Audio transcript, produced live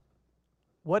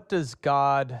What does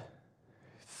God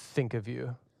think of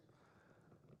you?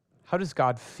 How does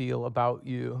God feel about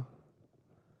you?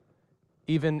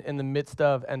 Even in the midst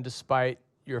of and despite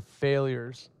your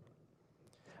failures.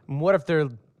 And what if they're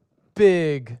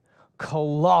big,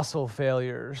 colossal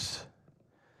failures?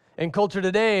 In culture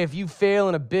today, if you fail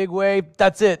in a big way,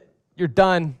 that's it. You're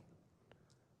done.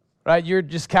 Right? You're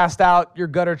just cast out. You're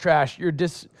gutter trash.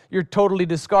 You're totally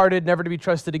discarded, never to be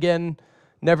trusted again,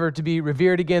 never to be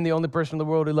revered again. The only person in the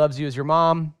world who loves you is your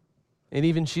mom, and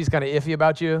even she's kind of iffy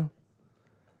about you.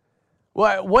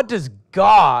 What does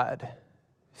God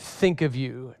think of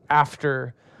you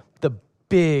after the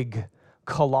big,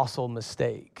 colossal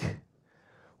mistake?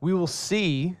 We will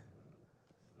see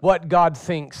what God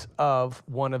thinks of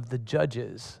one of the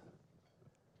judges.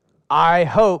 I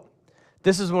hope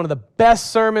this is one of the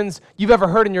best sermons you've ever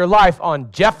heard in your life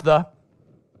on Jephthah.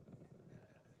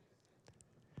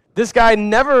 This guy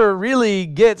never really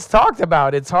gets talked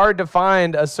about. It's hard to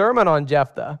find a sermon on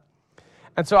Jephthah.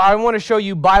 And so I want to show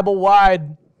you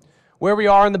Bible-wide where we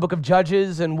are in the book of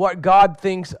Judges and what God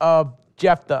thinks of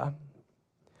Jephthah.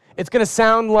 It's going to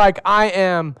sound like I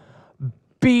am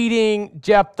beating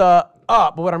Jephthah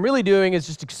up, but what I'm really doing is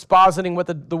just expositing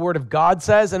what the Word of God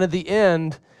says, and at the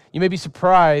end, you may be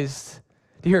surprised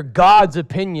to hear God's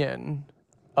opinion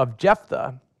of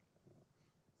Jephthah.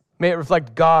 May it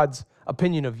reflect God's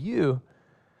opinion of you.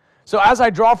 So as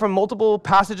I draw from multiple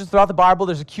passages throughout the Bible,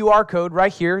 there's a QR code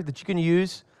right here that you can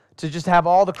use to just have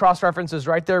all the cross-references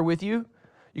right there with you.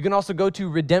 You can also go to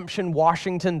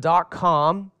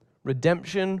redemptionwashington.com,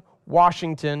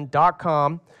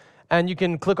 redemptionwashington.com, and you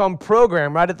can click on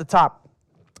program right at the top.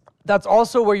 That's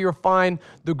also where you'll find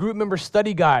the group member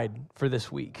study guide for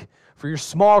this week, for your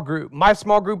small group. My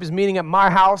small group is meeting at my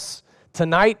house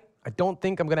tonight. I don't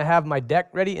think I'm going to have my deck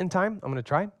ready in time. I'm going to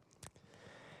try.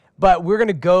 But we're going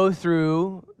to go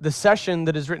through the session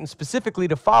that is written specifically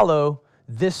to follow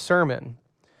this sermon.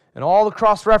 And all the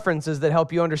cross-references that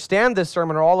help you understand this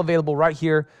sermon are all available right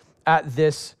here at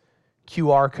this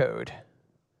QR code.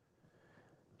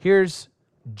 Here's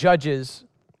Judges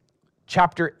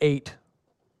chapter 8,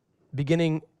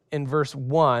 beginning in verse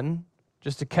 1,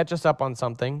 just to catch us up on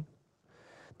something.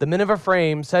 The men of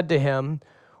Ephraim said to him,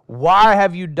 "Why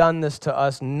have you done this to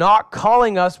us, not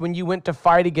calling us when you went to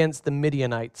fight against the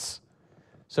Midianites?"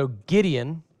 So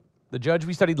Gideon, the judge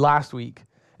we studied last week,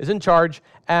 is in charge,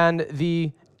 and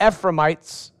the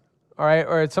Ephraimites, all right,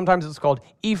 or sometimes it's called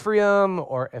Ephraim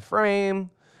or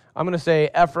Ephraim. I'm going to say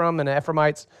Ephraim and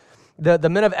Ephraimites. The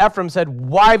men of Ephraim said,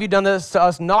 "Why have you done this to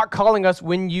us, not calling us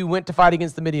when you went to fight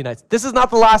against the Midianites?" This is not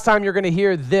the last time you're going to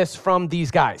hear this from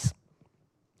these guys.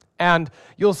 And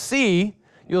you'll see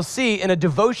in a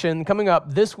devotion coming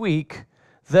up this week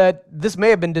that this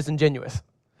may have been disingenuous.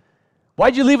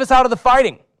 Why'd you leave us out of the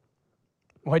fighting?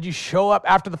 Why'd you show up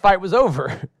after the fight was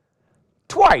over?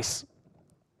 Twice.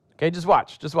 Okay, just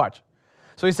watch.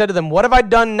 So he said to them, "What have I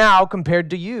done now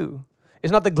compared to you? Is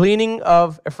not the gleaning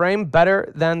of Ephraim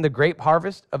better than the grape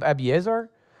harvest of Abiezer?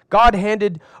 God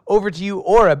handed over to you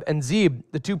Oreb and Zeb,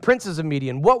 the two princes of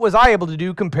Midian. What was I able to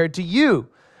do compared to you?"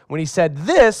 When he said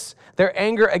this, their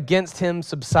anger against him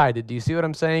subsided. Do you see what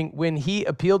I'm saying? When he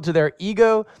appealed to their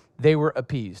ego, they were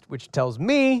appeased, which tells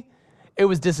me it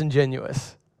was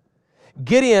disingenuous.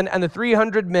 Gideon and the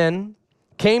 300 men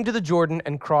came to the Jordan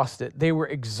and crossed it. They were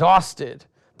exhausted,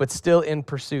 but still in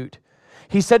pursuit.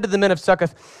 He said to the men of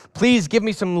Succoth, "Please give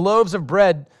me some loaves of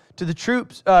bread to the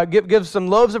troops. Give some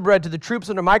loaves of bread to the troops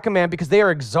under my command, because they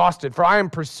are exhausted. For I am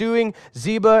pursuing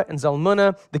Zebah and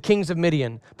Zalmunna, the kings of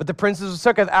Midian." But the princes of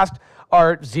Succoth asked,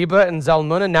 "Are Zebah and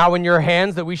Zalmunna now in your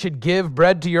hands, that we should give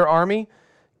bread to your army?"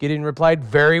 Gideon replied,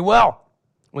 "Very well.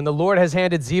 When the Lord has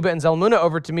handed Zebah and Zalmunna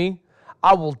over to me,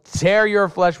 I will tear your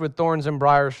flesh with thorns and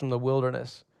briars from the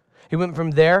wilderness." He went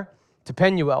from there to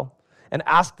Penuel and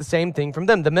asked the same thing from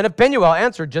them. The men of Penuel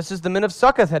answered just as the men of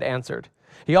Succoth had answered.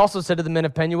 He also said to the men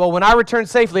of Penuel, "When I return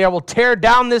safely, I will tear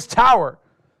down this tower."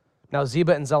 Now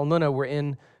Zebah and Zalmunna were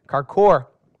in Karkor,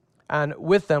 and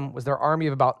with them was their army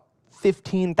of about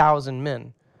 15,000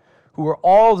 men, who were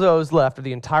all those left of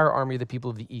the entire army of the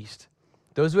people of the east.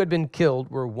 Those who had been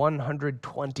killed were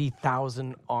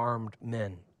 120,000 armed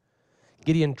men.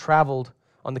 Gideon traveled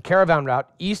on the caravan route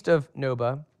east of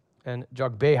Nobah and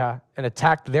Jogbehah and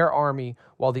attacked their army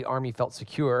while the army felt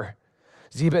secure.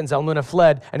 Zebah and Zalmunna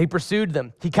fled, and he pursued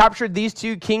them. He captured these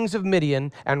two kings of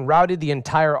Midian and routed the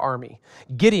entire army.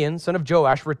 Gideon, son of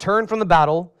Joash, returned from the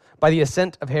battle by the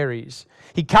ascent of Heres.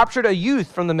 He captured a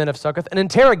youth from the men of Succoth and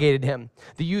interrogated him.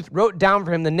 The youth wrote down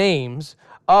for him the names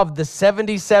of the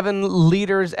 77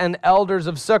 leaders and elders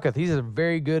of Succoth. He has a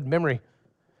very good memory.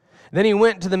 Then he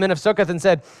went to the men of Succoth and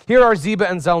said, here are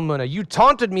Zebah and Zalmunna. You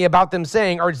taunted me about them,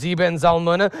 saying, are Zebah and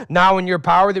Zalmunna now in your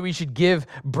power that we should give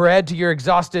bread to your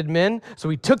exhausted men? So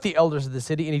he took the elders of the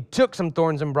city, and he took some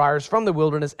thorns and briars from the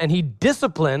wilderness, and he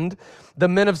disciplined the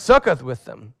men of Succoth with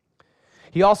them.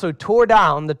 He also tore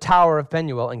down the tower of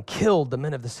Penuel and killed the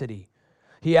men of the city.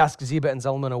 He asked Zebah and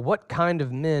Zalmunna, what kind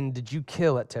of men did you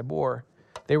kill at Tabor?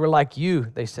 They were like you,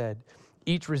 they said.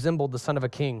 Each resembled the son of a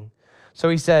king. So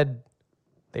he said,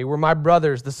 they were my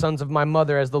brothers, the sons of my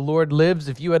mother. As the Lord lives,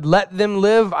 if you had let them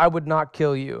live, I would not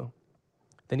kill you.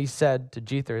 Then he said to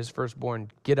Jether, his firstborn,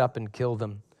 get up and kill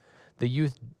them. The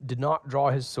youth did not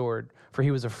draw his sword, for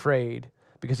he was afraid,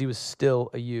 because he was still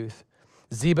a youth.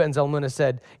 Zebah and Zalmunna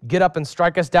said, get up and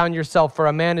strike us down yourself, for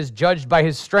a man is judged by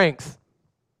his strength.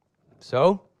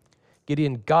 So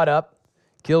Gideon got up,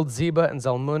 killed Zebah and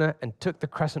Zalmunna, and took the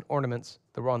crescent ornaments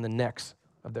that were on the necks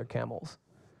of their camels.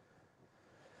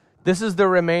 This is the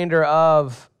remainder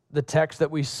of the text that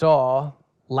we saw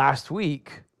last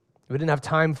week. We didn't have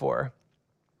time for.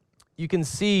 You can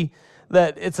see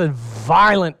that it's a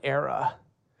violent era.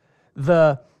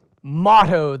 The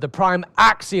motto, the prime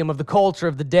axiom of the culture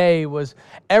of the day was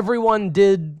everyone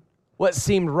did what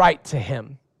seemed right to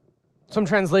him. Some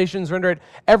translations render it,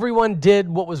 everyone did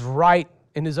what was right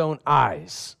in his own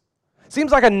eyes.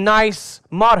 Seems like a nice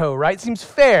motto, right? Seems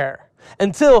fair.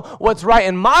 Until what's right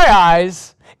in my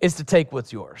eyes is to take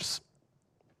what's yours.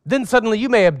 Then suddenly you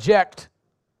may object,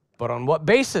 but on what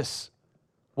basis?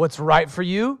 What's right for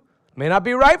you may not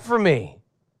be right for me.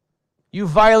 You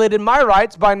violated my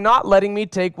rights by not letting me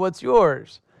take what's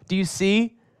yours. Do you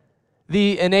see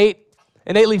the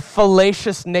innately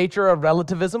fallacious nature of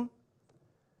relativism?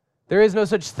 There is no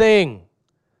such thing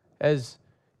as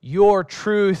your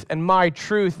truth and my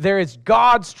truth. There is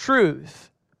God's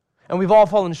truth, and we've all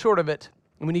fallen short of it,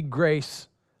 and we need grace.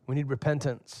 We need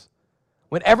repentance.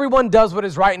 When everyone does what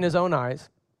is right in his own eyes,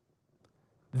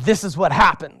 this is what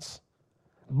happens.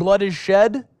 Blood is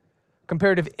shed,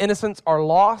 comparative innocents are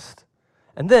lost,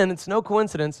 and then it's no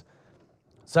coincidence,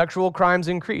 sexual crimes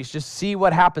increase. Just see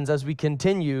what happens as we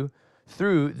continue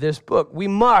through this book. We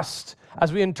must,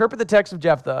 as we interpret the text of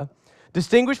Jephthah,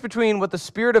 distinguish between what the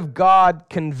Spirit of God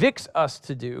convicts us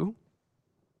to do,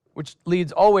 which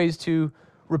leads always to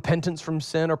repentance from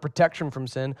sin or protection from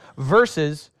sin,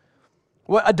 versus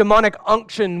what a demonic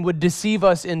unction would deceive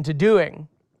us into doing,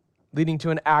 leading to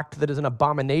an act that is an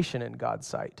abomination in God's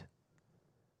sight.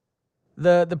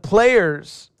 The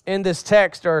players in this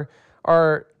text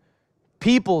are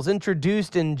peoples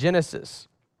introduced in Genesis.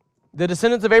 The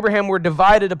descendants of Abraham were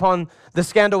divided upon the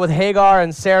scandal with Hagar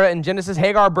and Sarah in Genesis.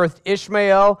 Hagar birthed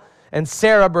Ishmael, and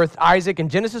Sarah birthed Isaac. In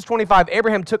Genesis 25,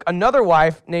 Abraham took another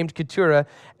wife named Keturah,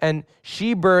 and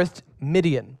she birthed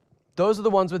Midian. Those are the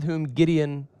ones with whom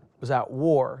Gideon was at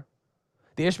war.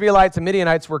 The Ishmaelites and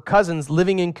Midianites were cousins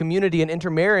living in community and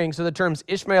intermarrying, so the terms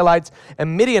Ishmaelites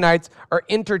and Midianites are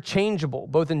interchangeable,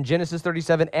 both in Genesis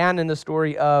 37 and in the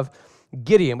story of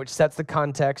Gideon, which sets the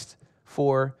context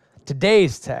for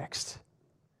today's text.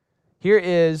 Here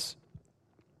is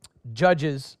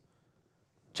Judges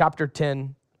chapter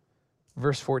 10,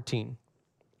 verse 14.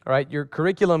 All right, your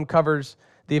curriculum covers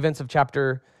the events of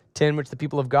chapter 10, which the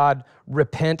people of God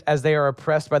repent as they are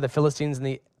oppressed by the Philistines and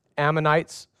the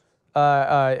Ammonites.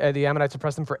 The Ammonites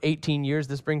oppressed them for 18 years.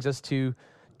 This brings us to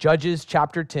Judges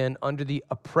chapter 10 under the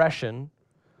oppression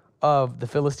of the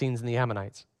Philistines and the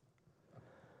Ammonites.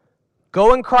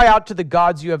 Go and cry out to the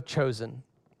gods you have chosen.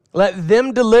 Let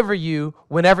them deliver you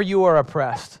whenever you are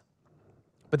oppressed.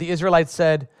 But the Israelites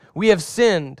said, we have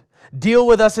sinned. Deal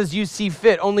with us as you see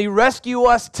fit. Only rescue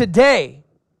us today.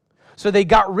 So they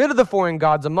got rid of the foreign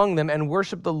gods among them and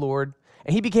worshiped the Lord,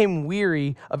 and he became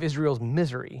weary of Israel's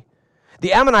misery.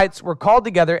 The Ammonites were called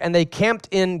together, and they camped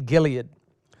in Gilead.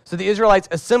 So the Israelites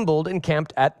assembled and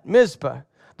camped at Mizpah.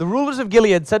 The rulers of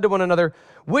Gilead said to one another,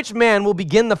 which man will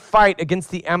begin the fight against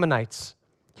the Ammonites?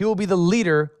 He will be the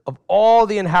leader of all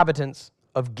the inhabitants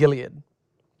of Gilead.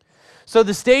 So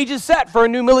the stage is set for a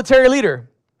new military leader.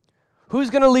 Who's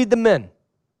going to lead the men?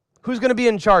 Who's going to be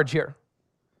in charge here?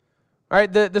 All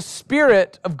right, the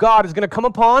Spirit of God is going to come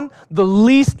upon the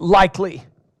least likely,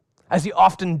 as he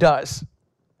often does.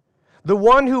 The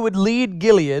one who would lead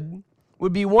Gilead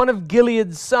would be one of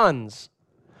Gilead's sons,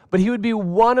 but he would be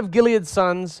one of Gilead's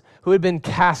sons who had been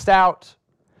cast out,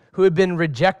 who had been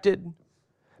rejected,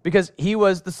 because he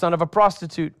was the son of a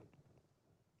prostitute.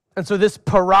 And so this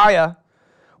pariah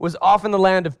was off in the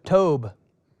land of Tob.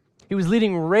 He was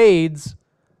leading raids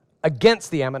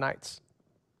against the Ammonites.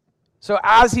 So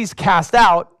as he's cast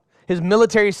out, his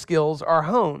military skills are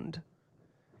honed.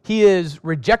 He is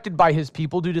rejected by his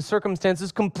people due to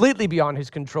circumstances completely beyond his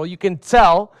control. You can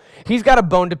tell he's got a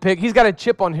bone to pick. He's got a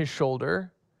chip on his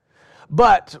shoulder.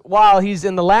 But while he's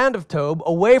in the land of Tob,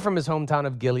 away from his hometown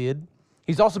of Gilead,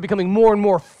 he's also becoming more and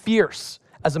more fierce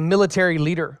as a military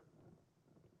leader.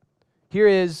 Here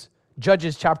is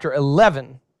Judges chapter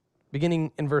 11,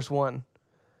 beginning in verse 1.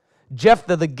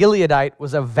 Jephthah the Gileadite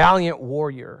was a valiant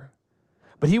warrior,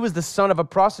 but he was the son of a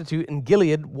prostitute, and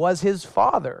Gilead was his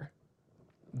father.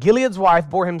 Gilead's wife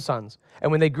bore him sons,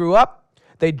 and when they grew up,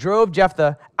 they drove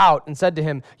Jephthah out and said to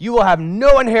him, "You will have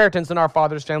no inheritance in our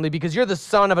father's family because you're the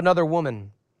son of another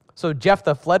woman." So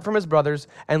Jephthah fled from his brothers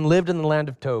and lived in the land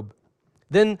of Tob.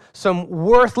 Then some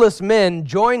worthless men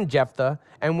joined Jephthah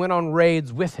and went on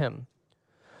raids with him.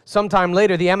 Sometime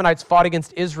later, the Ammonites fought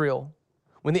against Israel.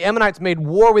 When the Ammonites made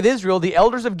war with Israel, the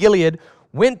elders of Gilead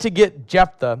went to get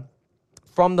Jephthah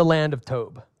from the land of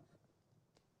Tob.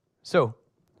 So,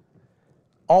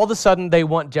 all of a sudden, they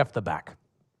want Jephthah back.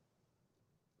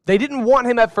 They didn't want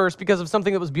him at first because of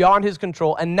something that was beyond his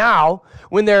control. And now,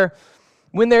 when they're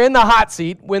in the hot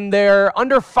seat, when they're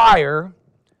under fire,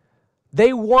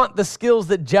 they want the skills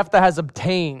that Jephthah has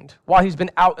obtained while he's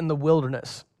been out in the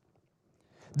wilderness.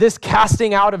 This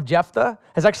casting out of Jephthah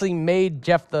has actually made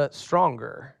Jephthah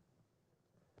stronger.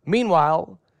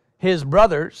 Meanwhile, his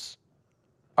brothers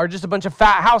are just a bunch of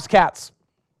fat house cats.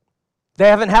 They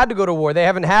haven't had to go to war. They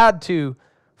haven't had to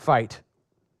fight.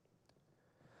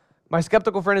 My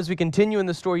skeptical friend, as we continue in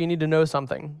the story, you need to know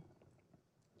something.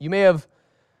 You may have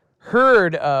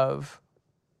heard of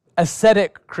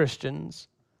ascetic Christians,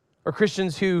 or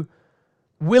Christians who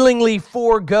willingly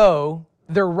forego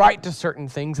their right to certain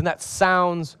things, and that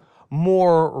sounds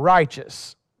more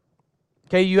righteous.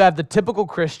 Okay, you have the typical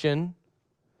Christian,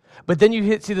 but then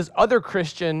you see this other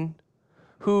Christian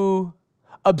who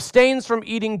abstains from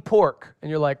eating pork, and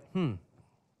you're like,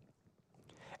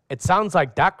 it sounds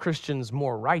like that Christian's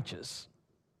more righteous.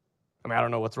 I mean, I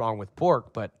don't know what's wrong with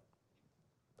pork, but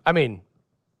I mean,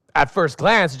 at first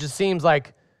glance, it just seems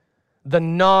like the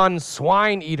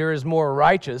non-swine eater is more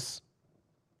righteous.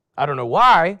 I don't know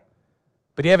why,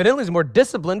 but he evidently is more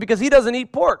disciplined because he doesn't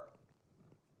eat pork.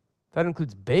 That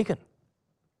includes bacon.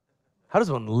 How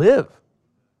does one live?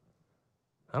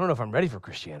 I don't know if I'm ready for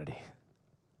Christianity.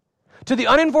 To the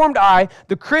uninformed eye,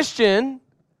 the Christian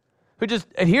who just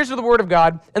adheres to the Word of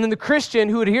God, and then the Christian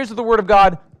who adheres to the Word of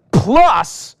God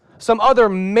plus some other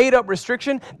made-up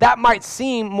restriction, that might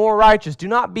seem more righteous. Do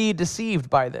not be deceived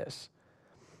by this.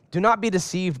 Do not be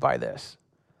deceived by this.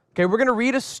 Okay, we're going to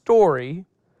read a story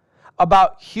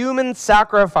about human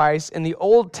sacrifice in the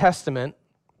Old Testament,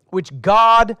 which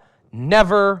God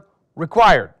never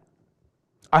required.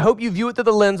 I hope you view it through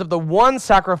the lens of the one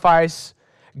sacrifice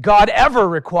God ever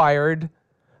required,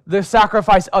 the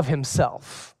sacrifice of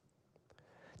himself.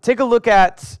 Take a look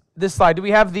at this slide. Do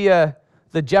we have the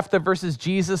Jephthah versus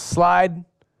Jesus slide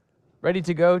ready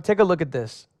to go? Take a look at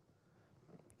this.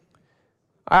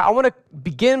 I want to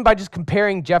begin by just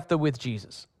comparing Jephthah with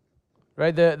Jesus,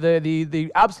 right?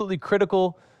 The absolutely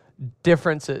critical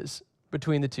differences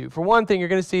between the two. For one thing, you're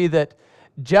going to see that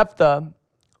Jephthah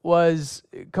was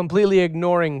completely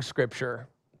ignoring Scripture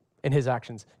in his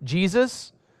actions.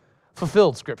 Jesus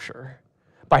fulfilled Scripture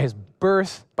by his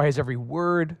birth, by his every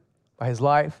word, by his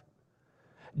life.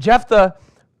 Jephthah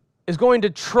is going to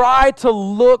try to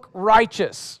look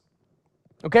righteous.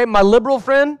 Okay, my liberal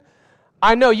friend,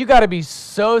 I know you got to be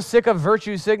so sick of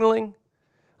virtue signaling.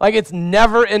 Like it's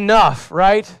never enough,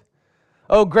 right?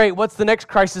 Oh, great, what's the next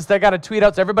crisis that I got to tweet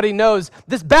out so everybody knows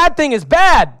this bad thing is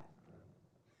bad?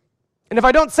 And if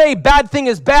I don't say bad thing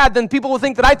is bad, then people will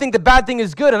think that I think the bad thing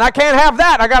is good, and I can't have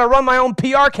that. I got to run my own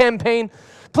PR campaign.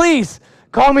 Please,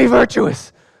 call me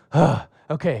virtuous.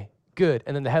 Okay, good.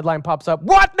 And then the headline pops up,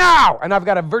 what now? And I've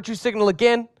got a virtue signal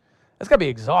again. That's got to be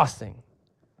exhausting.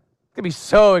 It's going to be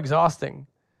so exhausting.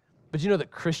 But you know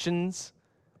that Christians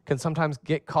can sometimes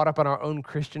get caught up in our own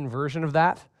Christian version of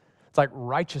that? It's like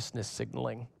righteousness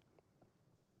signaling.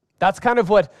 That's kind of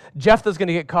what Jephthah's going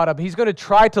to get caught up. He's going to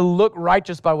try to look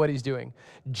righteous by what he's doing.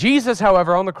 Jesus,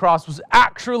 however, on the cross was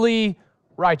actually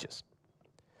righteous.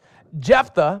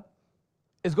 Jephthah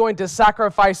is going to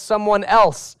sacrifice someone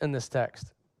else in this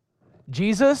text.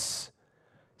 Jesus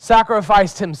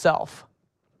sacrificed himself.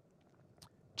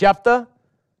 Jephthah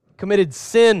committed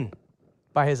sin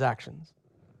by his actions.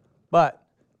 But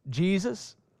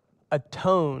Jesus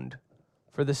atoned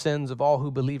for the sins of all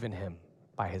who believe in him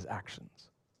by his actions.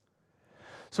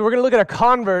 So we're going to look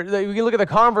at we can look at the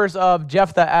converse of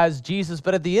Jephthah as Jesus,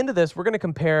 but at the end of this, we're going to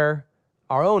compare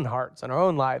our own hearts and our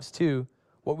own lives to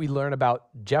what we learn about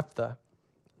Jephthah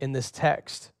in this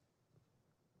text.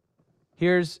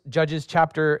 Here's Judges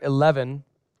chapter 11,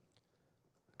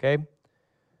 okay?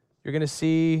 You're going to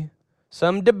see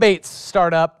some debates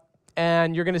start up,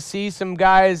 and you're going to see some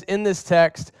guys in this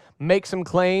text make some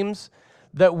claims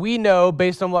that we know,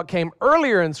 based on what came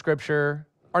earlier in Scripture,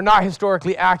 are not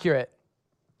historically accurate.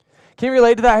 Can you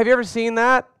relate to that? Have you ever seen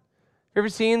that? Have you ever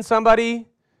seen somebody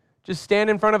just stand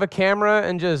in front of a camera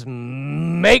and just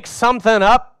make something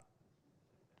up?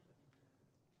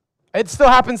 It still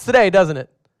happens today, doesn't it?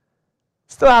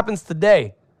 It still happens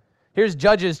today. Here's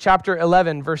Judges chapter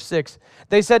 11, verse 6.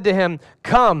 They said to him,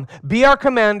 "Come, be our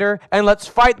commander, and let's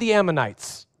fight the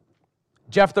Ammonites."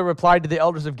 Jephthah replied to the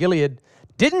elders of Gilead,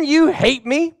 "Didn't you hate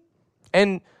me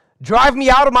and drive me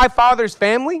out of my father's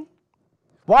family?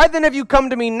 Why then have you come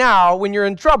to me now when you're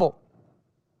in trouble?"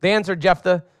 They answered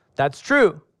Jephthah, "That's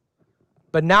true,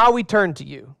 but now we turn to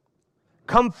you.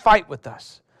 Come fight with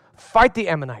us. Fight the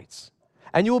Ammonites,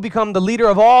 and you will become the leader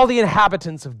of all the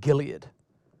inhabitants of Gilead."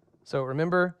 So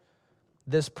remember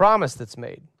this promise that's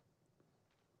made.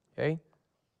 Okay?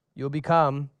 You'll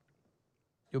become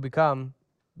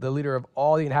the leader of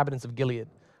all the inhabitants of Gilead.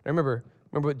 Now remember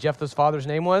what Jephthah's father's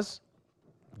name was?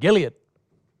 Gilead.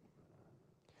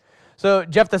 So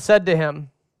Jephthah said to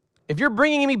him, "If you're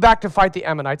bringing me back to fight the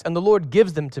Ammonites and the Lord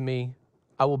gives them to me,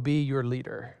 I will be your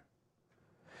leader."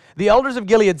 The elders of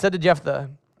Gilead said to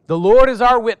Jephthah, "The Lord is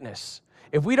our witness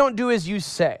if we don't do as you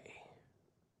say."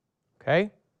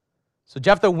 Okay? So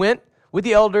Jephthah went with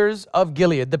the elders of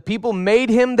Gilead. The people made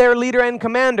him their leader and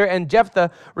commander, and Jephthah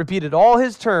repeated all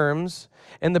his terms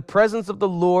in the presence of the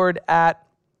Lord at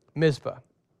Mizpah.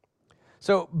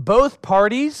 So both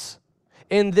parties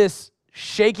in this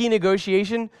shaky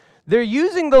negotiation, they're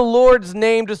using the Lord's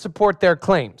name to support their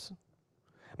claims.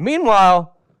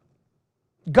 Meanwhile,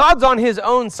 God's on his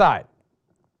own side.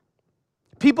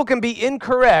 People can be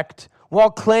incorrect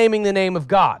while claiming the name of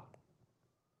God.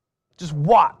 Just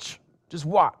watch. Just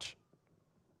watch.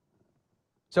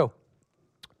 So,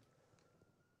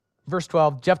 verse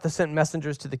 12, Jephthah sent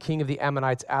messengers to the king of the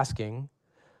Ammonites asking,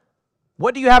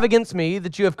 "What do you have against me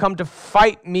that you have come to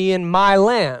fight me in my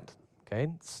land?" Okay,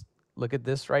 let's look at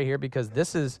this right here because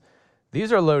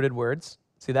these are loaded words.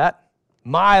 See that?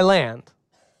 My land.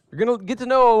 You're going to get to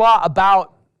know a lot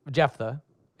about Jephthah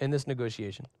in this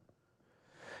negotiation.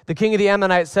 The king of the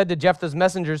Ammonites said to Jephthah's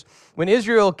messengers, "When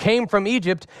Israel came from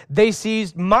Egypt, they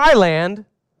seized my land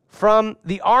from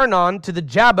the Arnon to the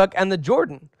Jabbok and the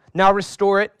Jordan. Now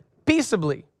restore it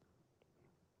peaceably."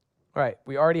 All right,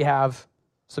 we already have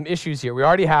some issues here. We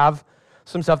already have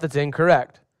some stuff that's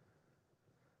incorrect.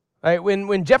 All right,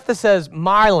 when Jephthah says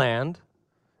my land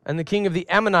and the king of the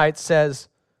Ammonites says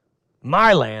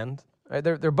my land, right,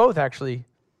 they're both actually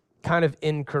kind of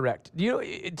incorrect.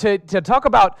 To talk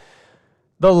about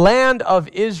the land of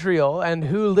Israel and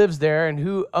who lives there and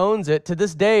who owns it to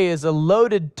this day is a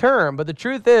loaded term, but the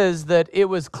truth is that it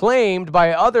was claimed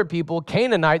by other people,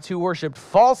 Canaanites who worshiped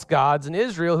false gods, and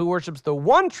Israel who worships the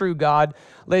one true God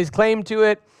lays claim to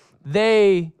it.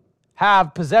 They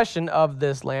have possession of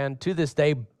this land to this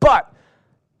day, but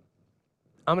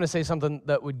I'm going to say something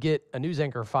that would get a news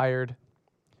anchor fired.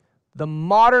 The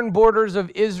modern borders of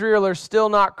Israel are still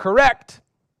not correct.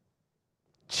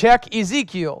 Check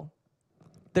Ezekiel.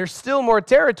 There's still more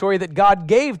territory that God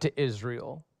gave to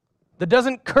Israel that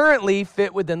doesn't currently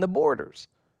fit within the borders.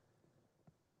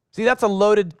 See, that's a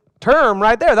loaded term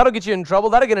right there. That'll get you in trouble.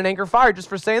 That'll get an anchor fired just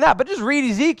for saying that. But just read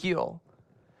Ezekiel.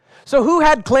 So who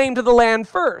had claim to the land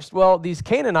first? Well, these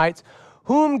Canaanites,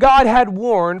 whom God had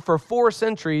warned for 4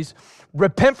 centuries,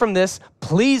 repent from this.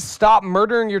 Please stop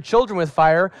murdering your children with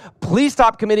fire. Please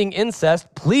stop committing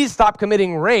incest. Please stop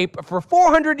committing rape. For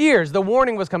 400 years, the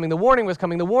warning was coming, the warning was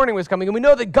coming, the warning was coming. And we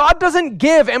know that God doesn't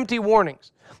give empty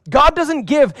warnings. God doesn't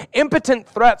give impotent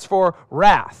threats for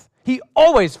wrath. He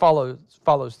always follows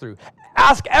through.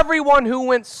 Ask everyone who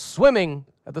went swimming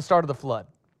at the start of the flood.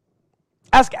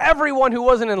 Ask everyone who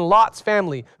wasn't in Lot's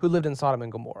family who lived in Sodom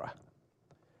and Gomorrah.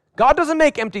 God doesn't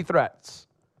make empty threats.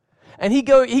 And he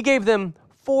gave them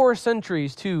 4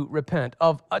 centuries to repent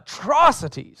of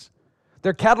atrocities.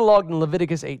 They're cataloged in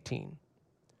Leviticus 18.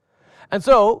 And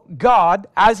so God,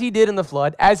 as he did in the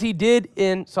flood, as he did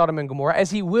in Sodom and Gomorrah,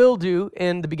 as he will do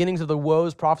in the beginnings of the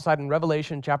woes prophesied in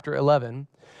Revelation chapter 11,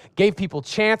 gave people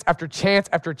chance after chance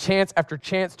after chance after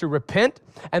chance to repent,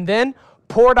 and then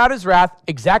poured out his wrath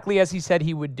exactly as he said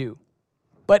he would do.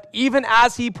 But even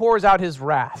as he pours out his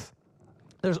wrath,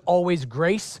 there's always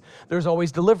grace, there's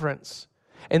always deliverance.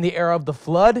 In the era of the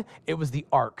flood, it was the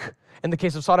ark. In the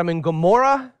case of Sodom and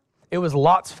Gomorrah, it was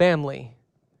Lot's family.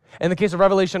 In the case of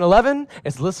Revelation 11,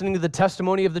 it's listening to the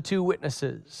testimony of the 2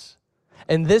 witnesses.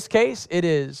 In this case, it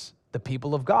is the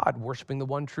people of God, worshiping the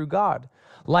one true God.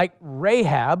 Like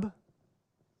Rahab,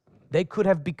 they could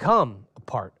have become a a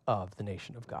part of the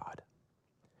nation of God.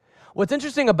 What's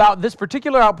interesting about this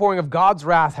particular outpouring of God's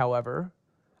wrath, however,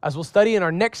 as we'll study in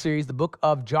our next series, the book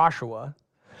of Joshua,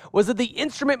 was that the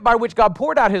instrument by which God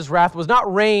poured out his wrath was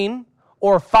not rain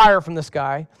or fire from the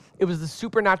sky. It was the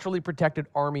supernaturally protected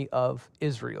army of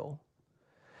Israel.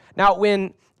 Now,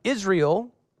 when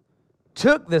Israel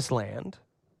took this land,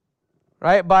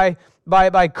 right,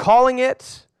 by calling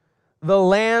it the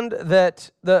land that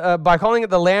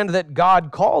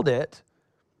God called it,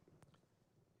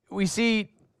 we see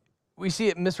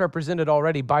it misrepresented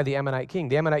already by the Ammonite king.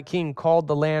 The Ammonite king called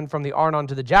the land from the Arnon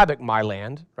to the Jabbok my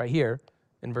land, right here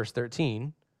in verse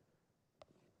 13.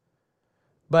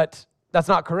 But that's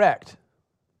not correct.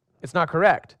 It's not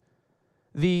correct.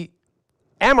 The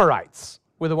Amorites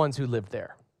were the ones who lived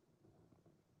there,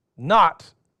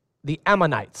 not the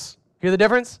Ammonites. Hear the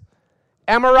difference?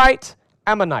 Amorite,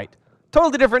 Ammonite.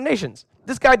 Totally different nations.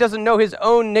 This guy doesn't know his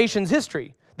own nation's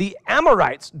history. The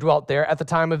Amorites dwelt there at the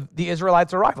time of the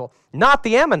Israelites' arrival, not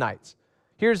the Ammonites.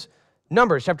 Here's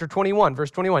Numbers chapter 21,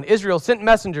 verse 21. Israel sent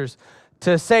messengers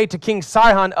to say to King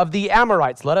Sihon of the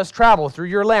Amorites, let us travel through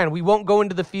your land. We won't go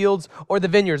into the fields or the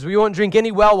vineyards. We won't drink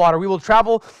any well water. We will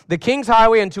travel the king's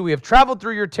highway until we have traveled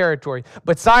through your territory.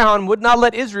 But Sihon would not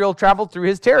let Israel travel through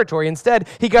his territory. Instead,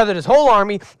 he gathered his whole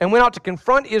army and went out to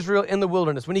confront Israel in the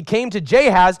wilderness. When he came to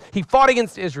Jahaz, he fought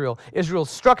against Israel. Israel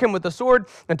struck him with the sword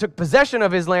and took possession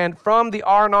of his land from the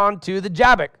Arnon to the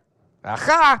Jabbok.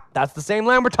 Aha! That's the same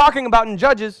land we're talking about in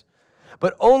Judges,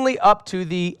 but only up to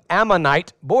the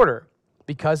Ammonite border,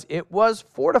 because it was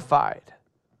fortified.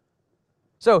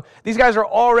 So these guys are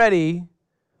already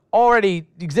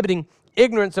exhibiting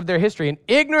ignorance of their history, and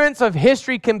ignorance of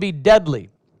history can be deadly.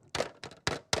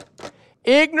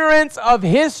 Ignorance of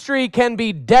history can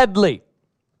be deadly.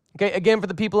 Okay, again, for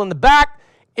the people in the back,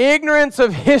 ignorance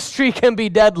of history can be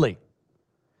deadly.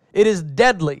 It is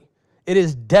deadly. It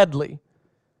is deadly.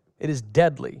 It is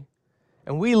deadly.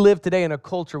 And we live today in a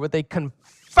culture with a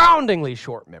confoundingly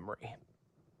short memory.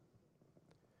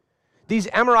 These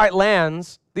Amorite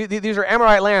lands, these are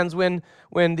Amorite lands when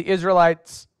the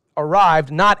Israelites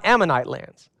arrived, not Ammonite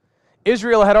lands.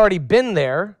 Israel had already been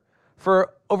there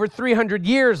for over 300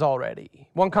 years already.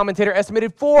 One commentator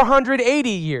estimated 480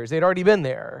 years they'd already been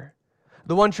there.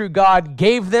 The one true God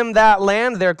gave them that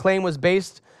land. Their claim was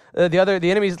based, the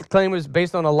enemy's claim was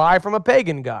based on a lie from a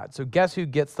pagan god. So guess who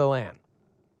gets the land?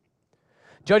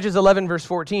 Judges 11, verse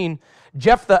 14,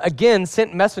 Jephthah again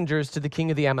sent messengers to the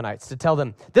king of the Ammonites to tell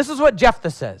them, this is what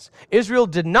Jephthah says. Israel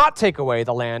did not take away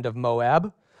the land of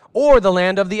Moab or the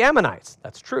land of the Ammonites.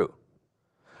 That's true.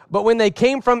 But when they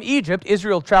came from Egypt,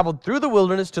 Israel traveled through the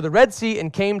wilderness to the Red Sea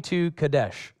and came to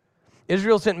Kadesh.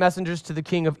 Israel sent messengers to the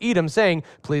king of Edom saying,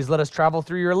 please let us travel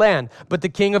through your land. But the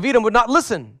king of Edom would not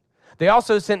listen. They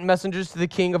also sent messengers to the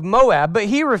king of Moab, but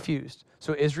he refused.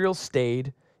 So Israel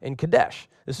stayed in Kadesh.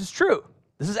 This is true.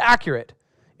 This is accurate.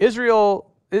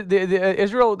 Israel, they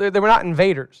were not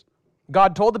invaders.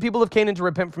 God told the people of Canaan to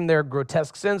repent from their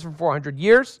grotesque sins for 400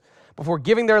 years before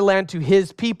giving their land to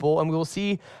his people, and we will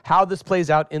see how this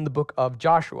plays out in the book of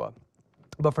Joshua.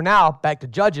 But for now, back to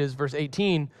Judges, verse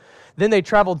 18, then they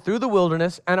traveled through the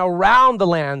wilderness and around the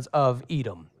lands of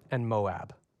Edom and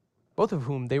Moab, both of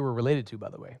whom they were related to, by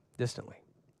the way, distantly.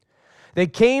 They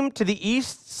came to the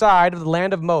east side of the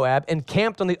land of Moab and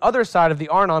camped on the other side of the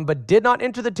Arnon, but did not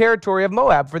enter the territory of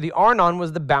Moab, for the Arnon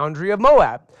was the boundary of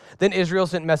Moab. Then Israel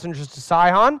sent messengers to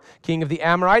Sihon, king of the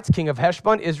Amorites, king of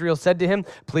Heshbon. Israel said to him,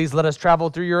 please let us travel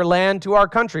through your land to our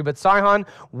country. But Sihon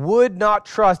would not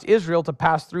trust Israel to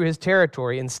pass through his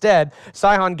territory. Instead,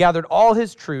 Sihon gathered all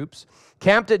his troops,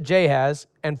 camped at Jahaz,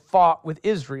 and fought with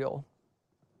Israel.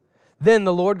 Then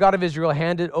the Lord God of Israel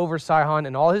handed over Sihon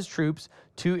and all his troops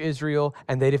to Israel,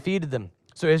 and they defeated them.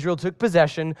 So Israel took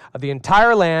possession of the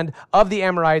entire land of the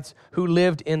Amorites who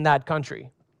lived in that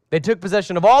country. They took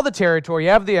possession of all the territory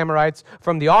of the Amorites,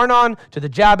 from the Arnon to the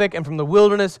Jabbok, and from the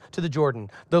wilderness to the Jordan.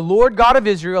 The Lord God of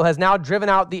Israel has now driven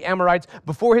out the Amorites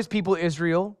before his people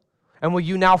Israel, and will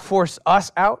you now force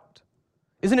us out?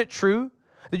 Isn't it true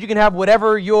that you can have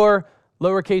whatever your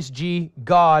lowercase g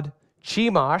god,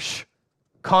 Chemosh,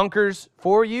 conquers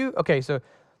for you? Okay, so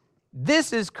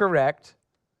this is correct.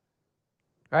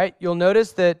 Right? You'll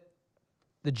notice that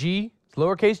the G is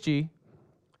lowercase g.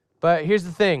 But here's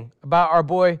the thing about our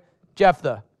boy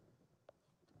Jephthah.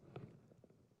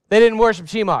 They didn't worship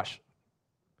Chemosh.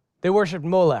 They worshiped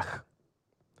Molech.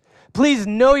 Please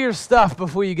know your stuff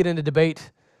before you get into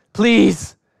debate.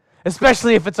 Please.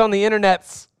 Especially if it's on the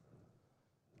internets.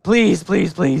 Please,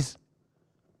 please, please.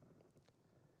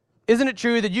 Isn't it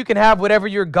true that you can have whatever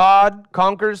your God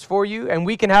conquers for you, and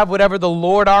we can have whatever the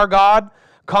Lord our God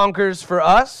conquers for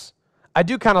us? I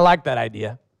do kind of like that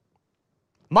idea.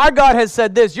 My God has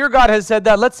said this, your God has said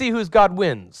that. Let's see whose God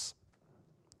wins.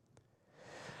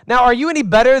 Now, are you any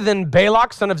better than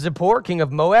Balak, son of Zippor, king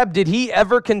of Moab? Did he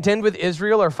ever contend with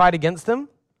Israel or fight against them?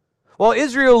 Well,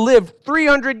 Israel lived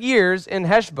 300 years in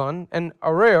Heshbon and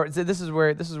Aroer. This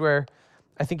is where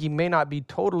I think he may not be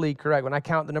totally correct. When I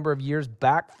count the number of years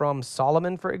back from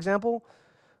Solomon, for example,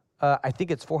 I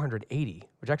think it's 480,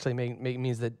 which actually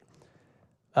means that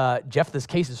Jephthah's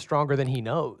case is stronger than he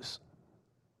knows.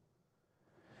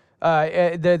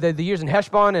 The years in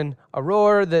Heshbon and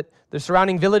Aroer, that the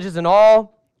surrounding villages and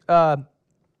all. Sorry,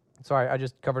 I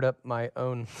just covered up my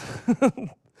own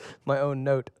my own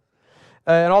note.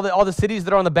 And all the cities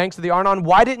that are on the banks of the Arnon.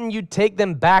 Why didn't you take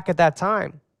them back at that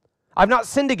time? I've not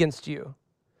sinned against you,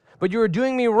 but you are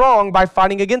doing me wrong by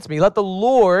fighting against me. Let the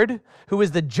Lord, who is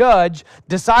the judge,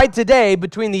 decide today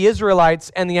between the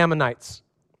Israelites and the Ammonites.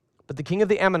 But the king of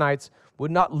the Ammonites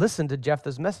would not listen to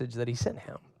Jephthah's message that he sent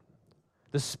him.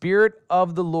 The Spirit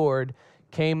of the Lord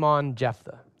came on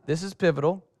Jephthah. This is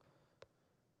pivotal.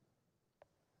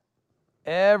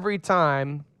 Every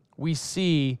time we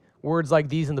see words like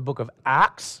these in the book of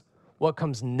Acts, what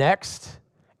comes next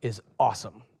is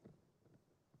awesome.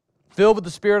 Filled with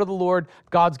the Spirit of the Lord,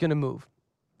 God's going to move.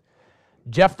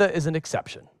 Jephthah is an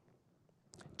exception.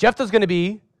 Jephthah's going to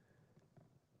be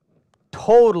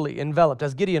totally enveloped,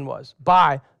 as Gideon was,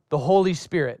 by the Holy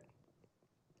Spirit.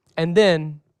 And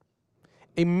then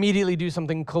immediately do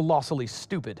something colossally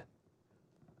stupid.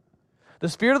 The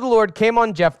Spirit of the Lord came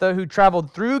on Jephthah, who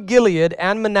traveled through Gilead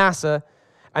and Manasseh,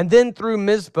 and then through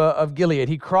Mizpah of Gilead.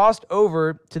 He crossed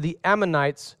over to the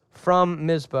Ammonites from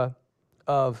Mizpah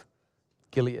of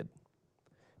Gilead.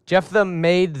 Jephthah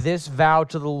made this vow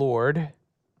to the Lord: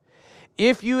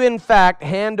 if you in fact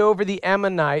hand over the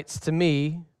Ammonites to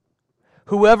me,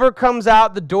 whoever comes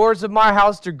out the doors of my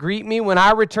house to greet me when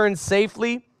I return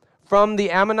safely from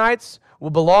the Ammonites will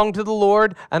belong to the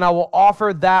Lord, and I will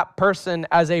offer that person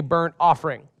as a burnt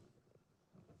offering.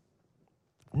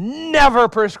 Never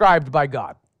prescribed by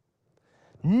God.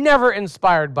 Never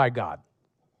inspired by God.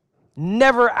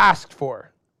 Never asked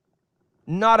for.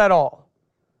 Not at all.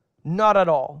 Not at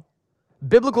all.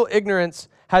 Biblical ignorance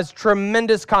has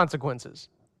tremendous consequences.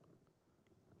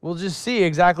 We'll just see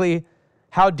exactly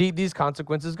how deep these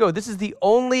consequences go. This is the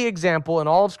only example in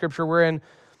all of Scripture wherein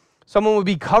someone would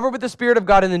be covered with the Spirit of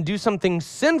God and then do something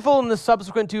sinful in the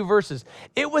subsequent two verses.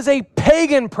 It was a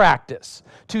pagan practice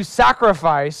to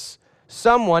sacrifice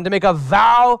someone, to make a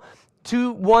vow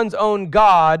to one's own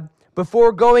God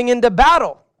before going into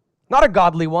battle. Not a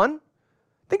godly one.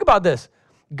 Think about this.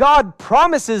 God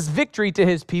promises victory to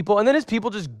his people, and then his people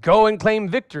just go and claim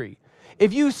victory.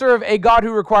 If you serve a God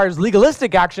who requires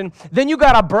legalistic action, then you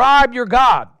got to bribe your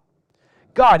God.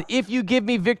 God, if you give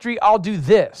me victory, I'll do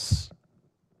this.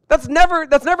 That's never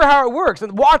how it works.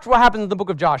 And watch what happens in the book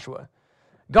of Joshua.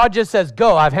 God just says,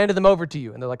 go, I've handed them over to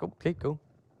you. And they're like, okay, go.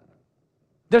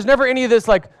 There's never any of this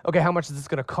like, okay, how much is this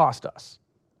going to cost us?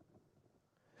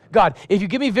 God, if you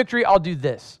give me victory, I'll do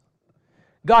this.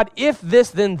 God, if this,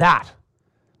 then that.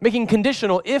 Making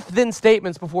conditional if-then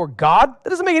statements before God, that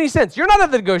doesn't make any sense. You're not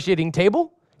at the negotiating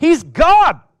table. He's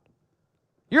God.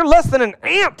 You're less than an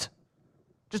ant.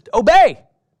 Just obey.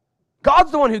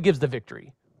 God's the one who gives the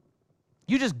victory.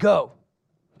 You just go,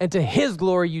 and to his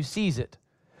glory you seize it.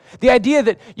 The idea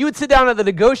that you would sit down at the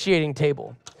negotiating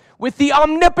table with the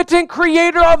omnipotent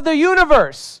creator of the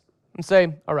universe and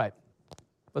say, all right,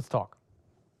 let's talk.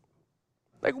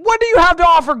 Like, what do you have to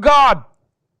offer God?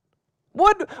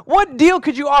 What deal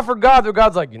could you offer God that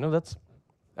God's like,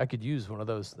 I could use one of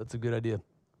those. That's a good idea.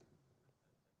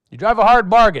 You drive a hard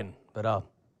bargain, but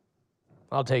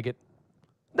I'll take it.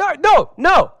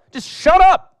 No, just shut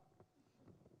up.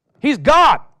 He's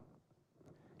God.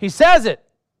 He says it,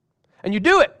 and you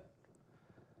do it.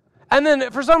 And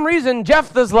then for some reason,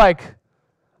 Jephthah's like,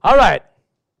 all right,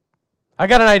 I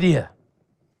got an idea.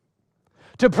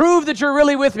 To prove that you're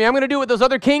really with me, I'm going to do what those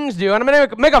other kings do, and I'm going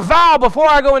to make a vow before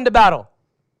I go into battle.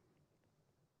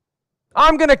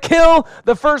 I'm going to kill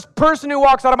the first person who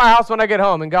walks out of my house when I get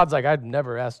home. And God's like, I've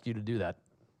never asked you to do that.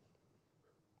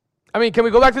 I mean, can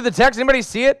we go back through the text? Anybody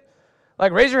see it?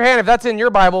 Like, raise your hand if that's in your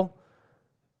Bible.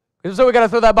 If so, we got to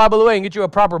throw that Bible away and get you a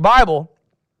proper Bible.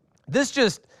 This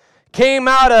just came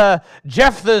out of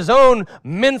Jephthah's own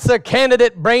Mensa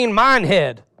candidate brain mind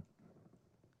head.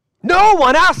 No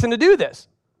one asked him to do this.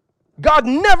 God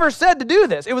never said to do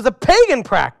this. It was a pagan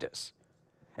practice.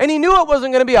 And he knew it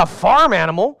wasn't going to be a farm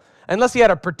animal unless he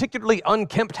had a particularly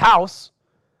unkempt house.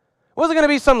 It wasn't going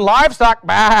to be some livestock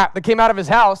that came out of his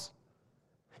house.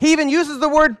 He even uses the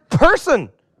word person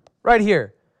right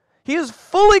here. He is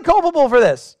fully culpable for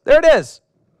this. There it is.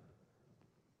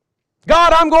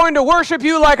 God, I'm going to worship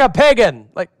you like a pagan.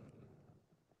 Like,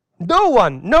 no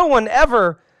one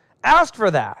ever asked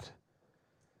for that.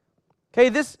 Okay,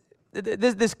 this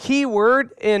key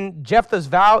word in Jephthah's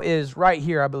vow is right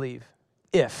here, I believe.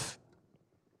 If.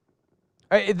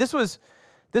 All right, this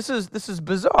is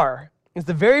bizarre. It's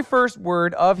the very first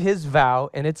word of his vow,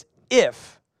 and it's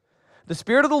if. The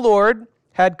Spirit of the Lord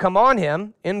had come on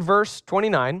him in verse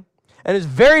 29, and his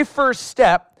very first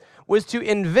step was to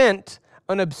invent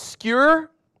an obscure,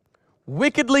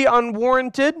 wickedly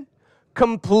unwarranted,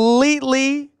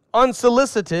 completely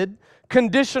unsolicited,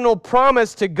 conditional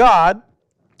promise to God,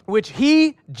 which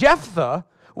he, Jephthah,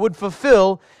 would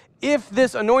fulfill if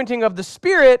this anointing of the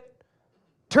Spirit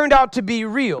turned out to be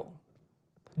real.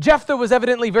 Jephthah was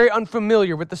evidently very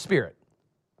unfamiliar with the Spirit.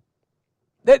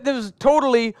 That was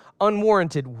totally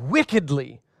unwarranted,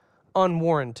 wickedly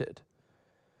unwarranted.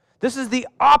 This is the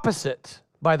opposite,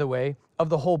 by the way, of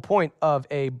the whole point of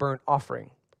a burnt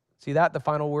offering. See that, the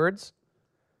final words?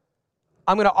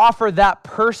 I'm going to offer that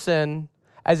person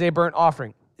as a burnt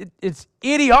offering. It's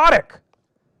idiotic.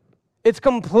 It's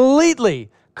completely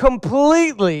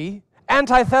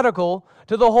antithetical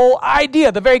to the whole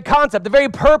idea, the very concept, the very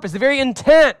purpose, the very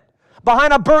intent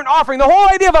behind a burnt offering. The whole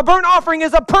idea of a burnt offering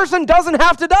is a person doesn't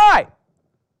have to die.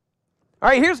 All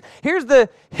right, here's the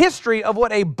history of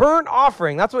what a burnt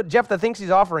offering, that's what Jephthah thinks he's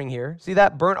offering here. See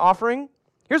that burnt offering?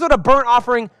 Here's what a burnt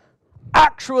offering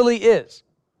actually is.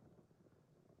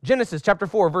 Genesis chapter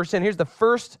 4, verse 10, here's the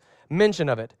first mention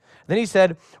of it. Then he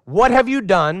said, "What have you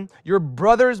done? Your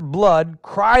brother's blood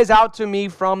cries out to me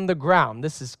from the ground."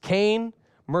 This is Cain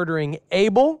murdering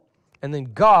Abel, and then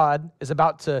God is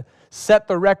about to set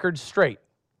the record straight.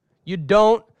 You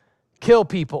don't kill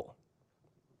people.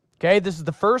 Okay, this is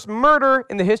the first murder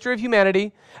in the history of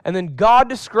humanity, and then God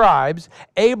describes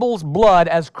Abel's blood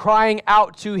as crying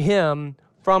out to him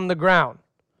from the ground.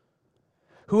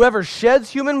 Whoever sheds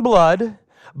human blood,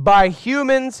 by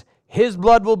humans his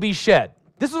blood will be shed.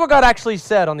 This is what God actually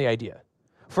said on the idea.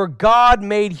 For God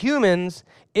made humans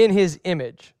in his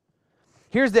image.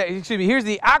 Here's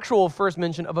the actual first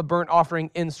mention of a burnt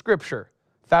offering in Scripture.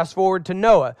 Fast forward to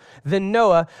Noah. Then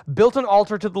Noah built an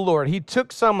altar to the Lord. He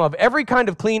took some of every kind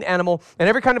of clean animal and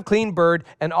every kind of clean bird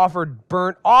and offered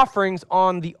burnt offerings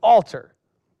on the altar.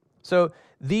 So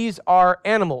these are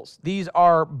animals. These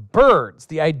are birds.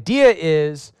 The idea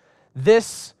is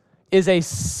this is a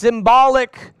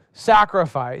symbolic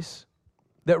sacrifice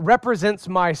that represents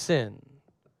my sin.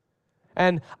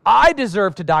 And I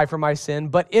deserve to die for my sin,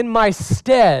 but in my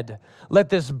stead, let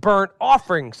this burnt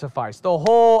offering suffice. The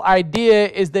whole idea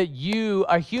is that you,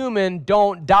 a human,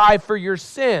 don't die for your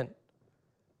sin.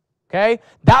 Okay?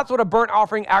 That's what a burnt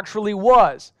offering actually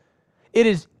was. It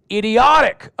is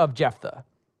idiotic of Jephthah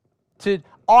to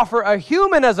offer a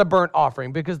human as a burnt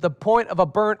offering, because the point of a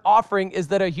burnt offering is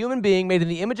that a human being made in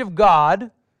the image of God,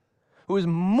 who is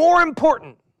more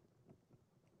important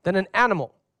than an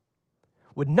animal,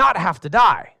 would not have to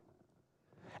die.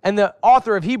 And the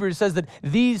author of Hebrews says that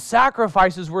these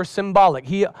sacrifices were symbolic.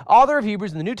 Author of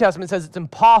Hebrews in the New Testament says it's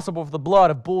impossible for the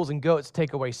blood of bulls and goats to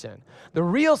take away sin. The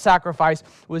real sacrifice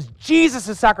was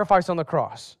Jesus' sacrifice on the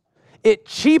cross. It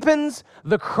cheapens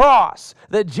the cross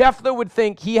that Jephthah would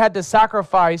think he had to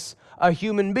sacrifice a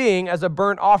human being as a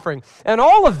burnt offering. And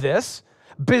all of this,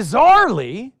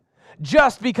 bizarrely,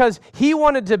 just because he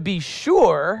wanted to be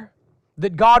sure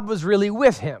that God was really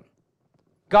with him.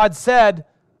 God said,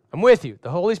 "I'm with you." The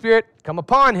Holy Spirit come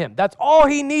upon him. That's all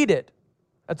he needed.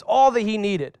 That's all that he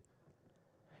needed.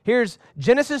 Here's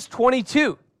Genesis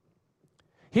 22.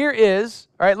 Here is,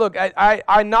 all right, look,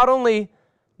 I not only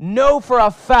know for a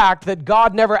fact that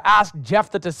God never asked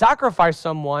Jephthah to sacrifice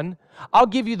someone, I'll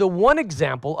give you the one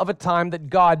example of a time that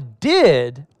God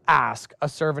did ask a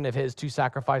servant of his to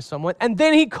sacrifice someone, and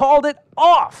then he called it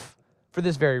off for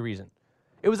this very reason.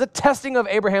 It was a testing of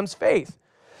Abraham's faith.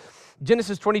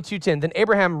 Genesis 22:10, then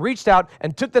Abraham reached out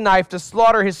and took the knife to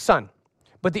slaughter his son.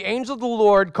 But the angel of the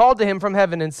Lord called to him from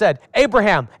heaven and said,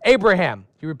 "Abraham, Abraham."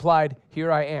 He replied,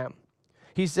 "Here I am."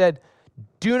 He said,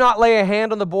 "Do not lay a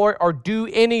hand on the boy or do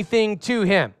anything to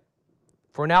him.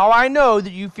 For now I know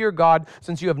that you fear God,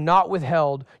 since you have not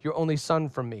withheld your only son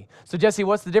from me." So Jesse,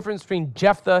 what's the difference between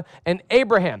Jephthah and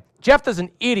Abraham? Jephthah's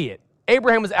an idiot.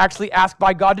 Abraham was actually asked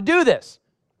by God to do this.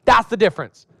 That's the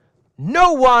difference.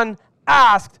 No one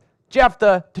asked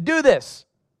Jephthah to do this.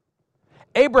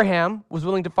 Abraham was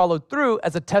willing to follow through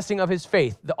as a testing of his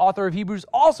faith. The author of Hebrews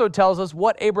also tells us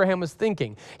what Abraham was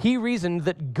thinking. He reasoned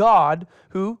that God,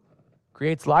 who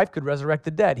creates life, could resurrect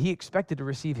the dead. He expected to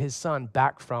receive his son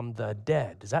back from the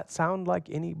dead. Does that sound like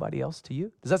anybody else to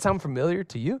you? Does that sound familiar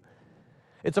to you?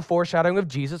 It's a foreshadowing of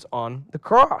Jesus on the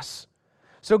cross.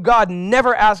 So God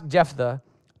never asked Jephthah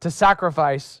to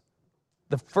sacrifice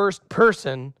the first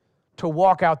person to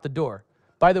walk out the door.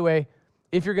 By the way,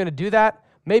 if you're going to do that,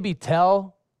 maybe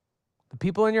tell the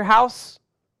people in your house,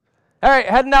 all right,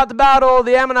 heading out to battle,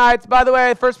 the Ammonites, by the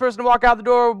way, first person to walk out the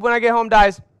door when I get home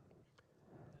dies.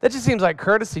 That just seems like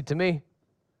courtesy to me.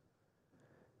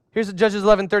 Here's what Judges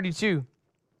 11:32.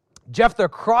 Jephthah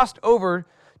crossed over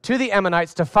to the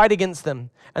Ammonites to fight against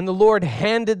them, and the Lord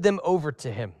handed them over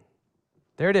to him.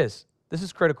 There it is. This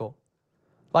is critical.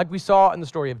 Like we saw in the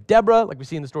story of Deborah, like we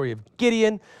see in the story of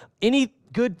Gideon, any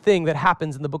good thing that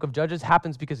happens in the book of Judges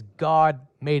happens because God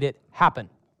made it happen.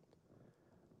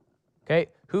 Okay,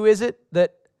 who is it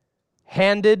that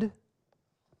handed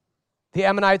the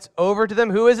Ammonites over to them?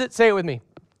 Who is it? Say it with me.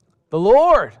 The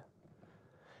Lord.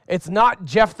 It's not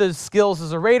Jephthah's skills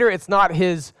as a raider. It's not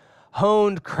his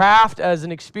honed craft as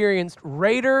an experienced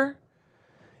raider.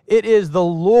 It is the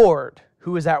Lord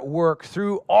who is at work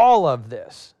through all of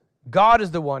this. God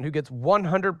is the one who gets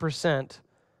 100%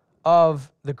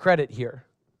 of the credit here.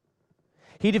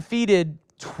 He defeated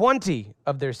 20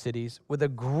 of their cities with a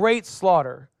great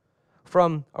slaughter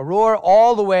from Aroer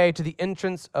all the way to the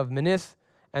entrance of Menith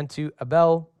and to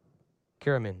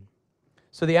Abel-Keramim.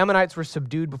 So the Ammonites were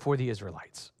subdued before the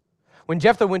Israelites. When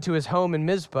Jephthah went to his home in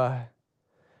Mizpah,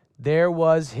 there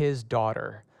was his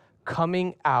daughter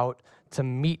coming out to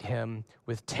meet him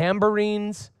with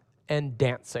tambourines and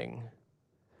dancing.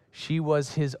 She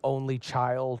was his only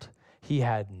child. He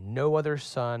had no other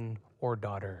son or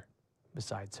daughter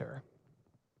besides her.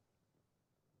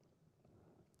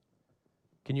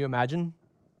 Can you imagine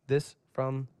this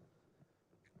from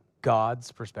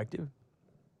God's perspective?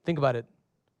 Think about it.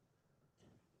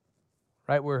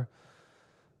 Right? We're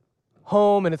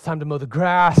home and it's time to mow the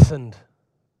grass, and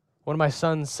one of my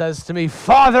sons says to me,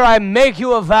 "Father, I make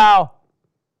you a vow."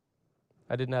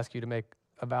 I didn't ask you to make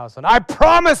a vow, son. I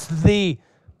promise thee.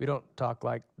 We don't talk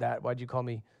like that. Why'd you call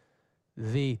me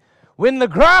thee? When the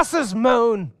grass is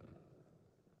mown,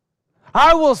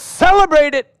 I will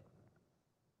celebrate it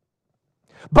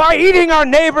by eating our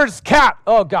neighbor's cat.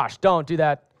 Oh gosh, don't do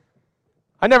that.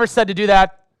 I never said to do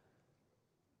that.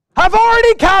 I've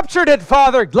already captured it,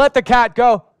 Father. Let the cat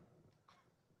go.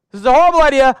 This is a horrible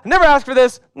idea. I never asked for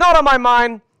this. Not on my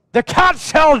mind. The cat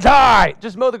shall die.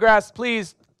 Just mow the grass,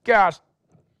 please. Gosh.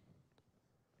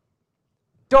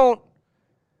 Don't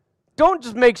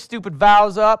just make stupid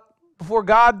vows up before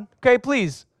God. Okay,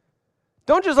 please.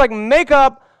 Don't just make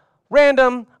up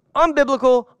random,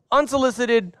 unbiblical,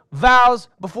 unsolicited vows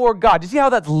before God. Do you see how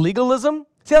that's legalism?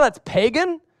 See how that's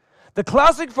pagan? The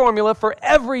classic formula for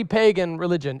every pagan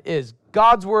religion is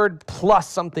God's word plus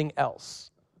something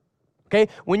else. Okay?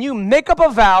 When you make up a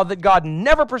vow that God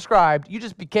never prescribed, you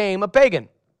just became a pagan.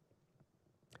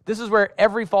 This is where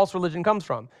every false religion comes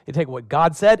from. They take what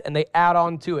God said and they add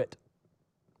on to it.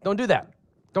 Don't do that.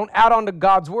 Don't add on to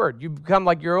God's word. You become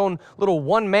like your own little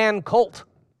one-man cult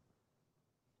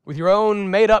with your own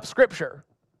made-up scripture.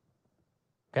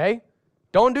 Okay?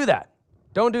 Don't do that.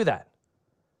 Don't do that.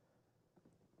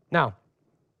 Now,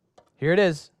 here it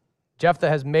is. Jephthah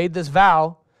has made this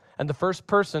vow, and the first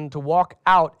person to walk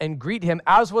out and greet him,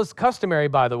 as was customary,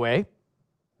 by the way,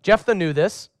 Jephthah knew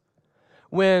this.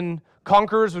 When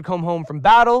conquerors would come home from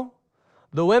battle,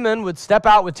 the women would step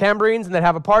out with tambourines, and they'd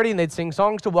have a party, and they'd sing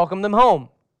songs to welcome them home.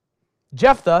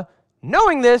 Jephthah,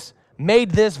 knowing this,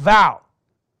 made this vow.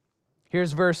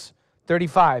 Here's verse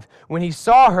 35. When he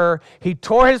saw her, he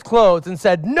tore his clothes and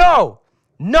said, "No,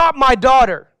 not my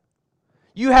daughter.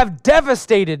 You have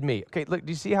devastated me." Okay, look,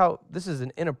 do you see how this is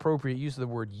an inappropriate use of the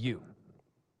word you?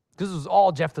 This was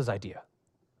all Jephthah's idea.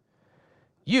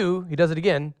 You, he does it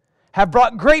again, have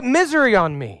brought great misery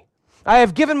on me. I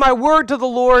have given my word to the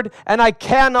Lord, and I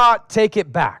cannot take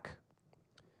it back.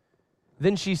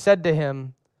 Then she said to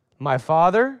him, "My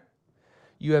father,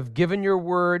 you have given your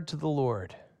word to the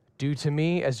Lord. Do to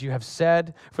me as you have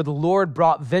said, for the Lord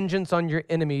brought vengeance on your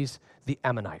enemies, the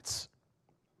Ammonites."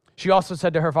 She also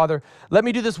said to her father, "Let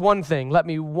me do this one thing. Let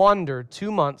me wander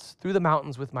 2 months through the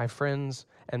mountains with my friends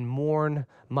and mourn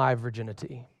my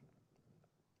virginity."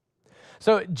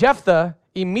 So Jephthah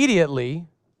immediately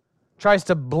tries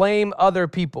to blame other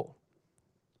people.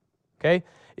 Okay?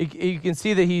 You can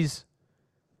see that he's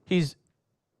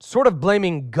sort of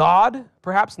blaming God,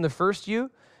 perhaps in the first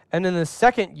you, and in the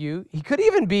second you, he could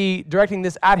even be directing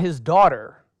this at his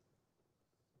daughter.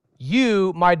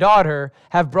 You, my daughter,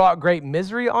 have brought great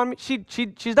misery on me.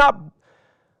 She's not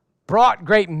brought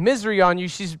great misery on you.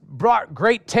 She's brought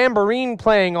great tambourine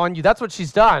playing on you. That's what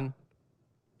she's done.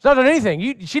 She's not done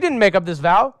anything. She didn't make up this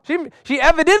vow. She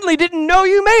evidently didn't know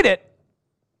you made it.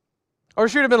 Or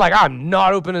she would have been like, "I'm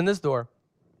not opening this door."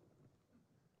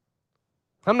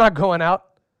 I'm not going out.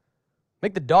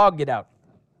 Make the dog get out.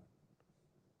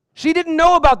 She didn't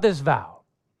know about this vow.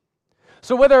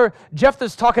 So whether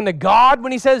Jephthah's talking to God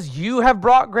when he says, you have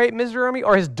brought great misery on me,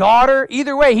 or his daughter,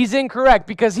 either way, he's incorrect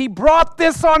because he brought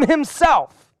this on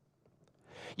himself.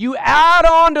 You add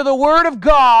on to the word of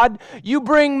God, you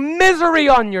bring misery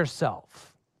on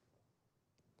yourself.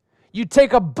 You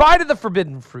take a bite of the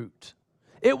forbidden fruit.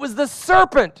 It was the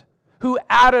serpent who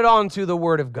added on to the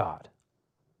word of God.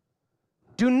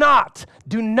 Do not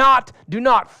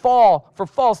fall for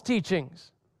false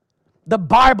teachings. The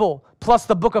Bible plus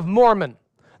the Book of Mormon,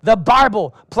 the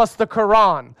Bible plus the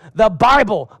Quran, the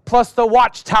Bible plus the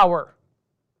Watchtower,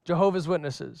 Jehovah's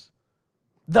Witnesses.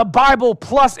 The Bible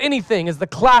plus anything is the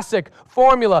classic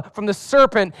formula from the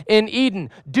serpent in Eden.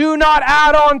 Do not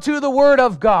add on to the Word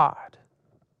of God.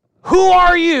 Who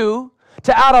are you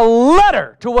to add a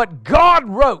letter to what God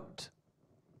wrote?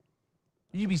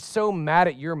 You'd be so mad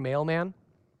at your mailman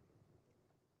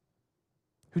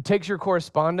who takes your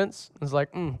correspondence and is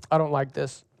like, I don't like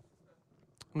this.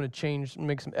 I'm going to change and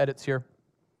make some edits here.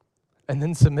 And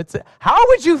then submits it. How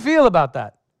would you feel about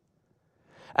that?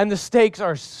 And the stakes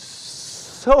are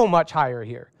so much higher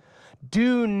here.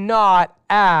 Do not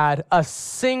add a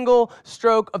single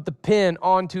stroke of the pen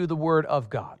onto the Word of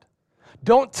God.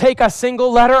 Don't take a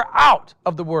single letter out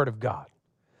of the Word of God.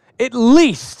 At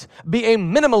least be a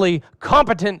minimally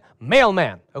competent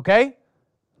mailman, okay?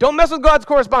 Don't mess with God's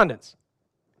correspondence.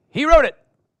 He wrote it.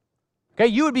 Okay,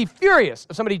 you would be furious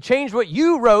if somebody changed what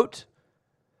you wrote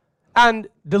and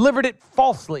delivered it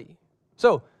falsely.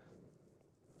 So,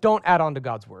 don't add on to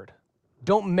God's word.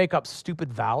 Don't make up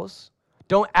stupid vows.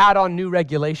 Don't add on new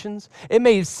regulations. It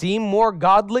may seem more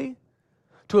godly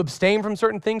to abstain from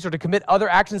certain things or to commit other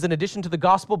actions in addition to the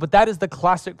gospel, but that is the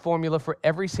classic formula for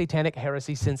every satanic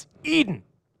heresy since Eden.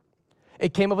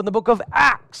 It came up in the book of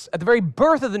Acts, at the very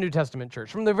birth of the New Testament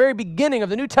church. From the very beginning of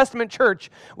the New Testament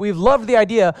church, we've loved the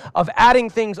idea of adding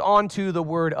things onto the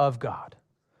Word of God.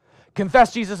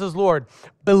 Confess Jesus as Lord.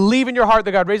 Believe in your heart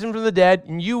that God raised him from the dead,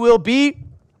 and you will be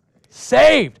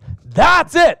saved.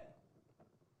 That's it.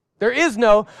 There is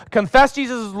no confess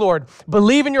Jesus as Lord,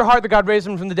 believe in your heart that God raised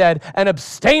him from the dead, and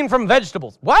abstain from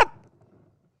vegetables. What?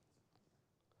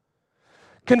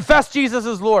 Confess Jesus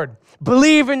as Lord.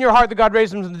 Believe in your heart that God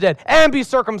raised him from the dead and be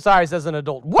circumcised as an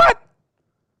adult. What?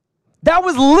 That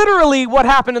was literally what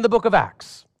happened in the book of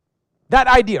Acts. That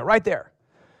idea right there.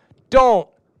 Don't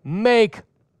make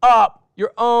up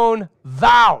your own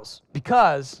vows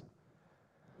because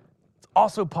it's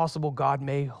also possible God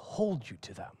may hold you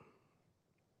to them.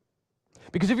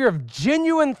 Because if you're of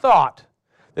genuine thought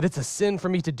that it's a sin for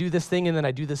me to do this thing and then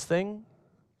I do this thing,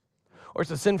 or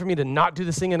it's a sin for me to not do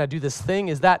this thing and I do this thing,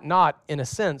 is that not, in a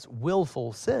sense,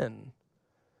 willful sin?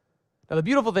 Now, the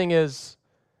beautiful thing is,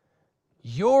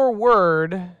 your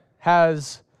word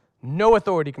has no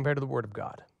authority compared to the word of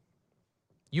God.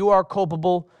 You are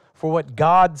culpable for what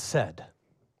God said,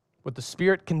 what the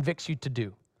Spirit convicts you to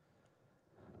do.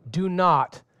 Do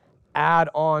not add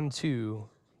on to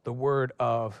the word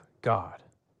of God.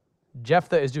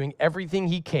 Jephthah is doing everything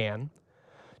he can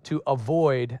to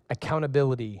avoid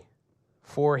accountability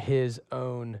for his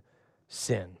own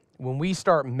sin. When we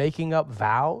start making up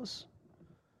vows,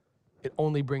 it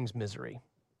only brings misery.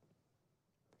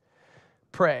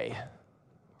 Pray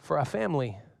for a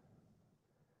family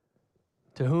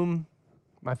to whom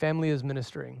my family is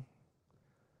ministering.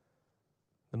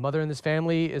 The mother in this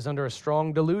family is under a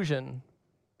strong delusion.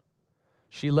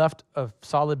 She left a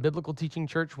solid biblical teaching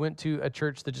church, went to a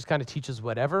church that just kind of teaches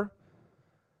whatever,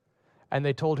 and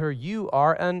they told her, you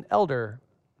are an elder.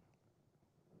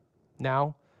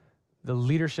 Now, the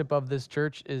leadership of this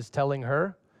church is telling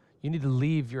her, you need to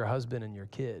leave your husband and your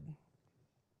kid.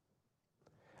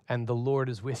 And the Lord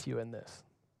is with you in this.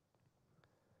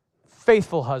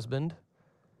 Faithful husband,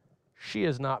 she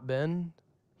has not been.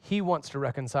 He wants to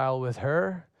reconcile with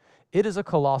her. It is a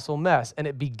colossal mess. And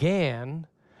it began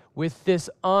with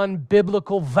this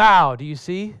unbiblical vow. Do you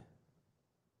see?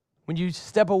 When you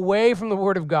step away from the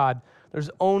Word of God,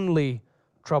 there's only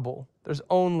trouble. There's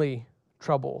only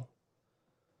trouble.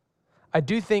 I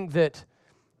do think that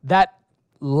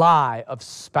lie of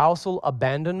spousal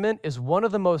abandonment is one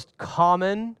of the most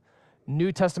common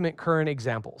New Testament current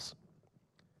examples.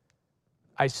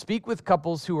 I speak with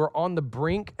couples who are on the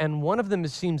brink, and one of them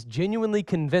seems genuinely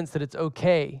convinced that it's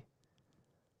okay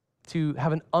to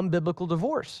have an unbiblical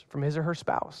divorce from his or her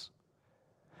spouse.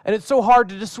 And it's so hard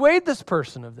to dissuade this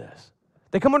person of this.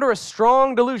 They come under a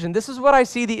strong delusion. This is what I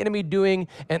see the enemy doing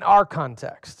in our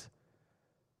context.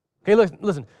 Okay,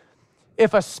 listen.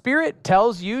 If a spirit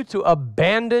tells you to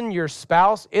abandon your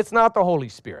spouse, it's not the Holy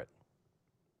Spirit.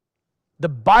 The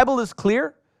Bible is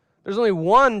clear. There's only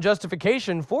one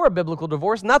justification for a biblical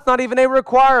divorce, and that's not even a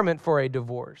requirement for a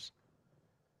divorce.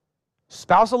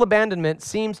 Spousal abandonment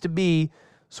seems to be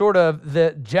sort of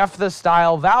the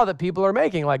Jephthah-style vow that people are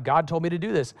making, like, God told me to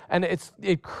do this. And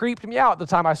it creeped me out the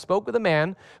time I spoke with a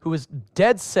man who was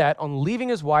dead set on leaving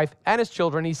his wife and his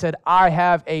children. He said, I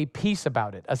have a peace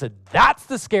about it. I said, that's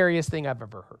the scariest thing I've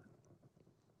ever heard.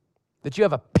 That you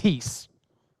have a peace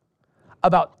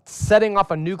about setting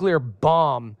off a nuclear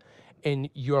bomb in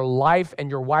your life and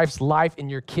your wife's life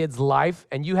and your kid's life,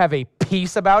 and you have a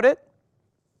peace about it.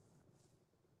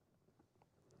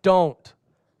 Don't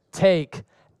take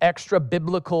extra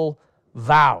biblical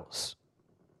vows.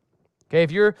 Okay,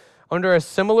 if you're under a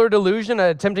similar delusion,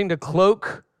 attempting to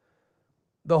cloak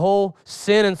the whole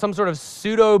sin in some sort of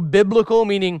pseudo-biblical,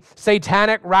 meaning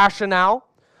satanic rationale,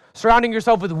 surrounding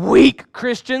yourself with weak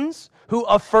Christians who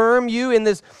affirm you in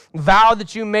this vow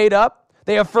that you made up,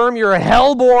 they affirm your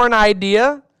hell-born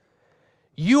idea,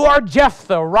 you are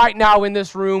Jephthah right now in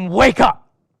this room. Wake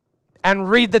up and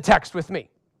read the text with me.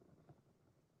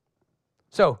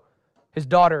 So, his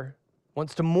daughter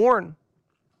wants to mourn.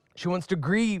 She wants to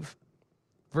grieve.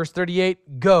 Verse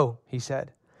 38, go, he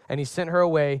said. And he sent her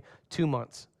away 2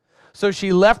 months. So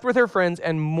she left with her friends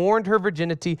and mourned her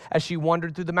virginity as she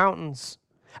wandered through the mountains.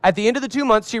 At the end of the 2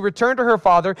 months, she returned to her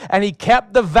father, and he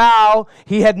kept the vow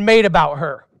he had made about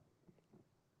her.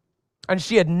 And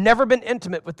she had never been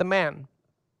intimate with the man.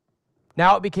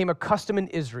 Now it became a custom in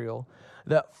Israel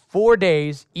that 4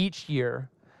 days each year,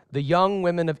 the young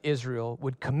women of Israel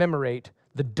would commemorate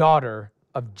the daughter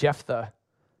of Jephthah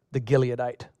the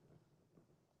Gileadite.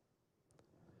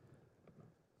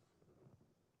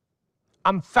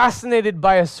 I'm fascinated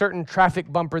by a certain traffic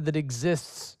bumper that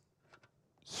exists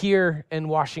here in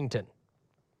Washington.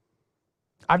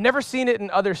 I've never seen it in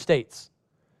other states.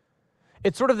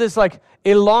 It's sort of this like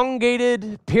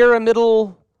elongated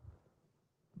pyramidal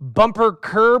bumper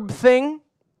curb thing.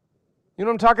 You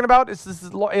know what I'm talking about? It's this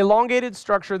elongated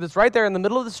structure that's right there in the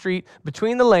middle of the street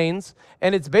between the lanes,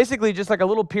 and it's basically just like a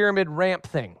little pyramid ramp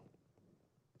thing.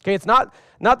 Okay, it's not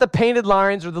the painted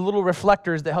lines or the little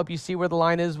reflectors that help you see where the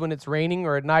line is when it's raining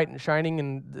or at night and shining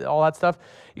and all that stuff.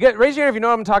 Raise your hand if you know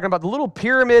what I'm talking about. The little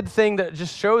pyramid thing that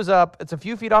just shows up. It's a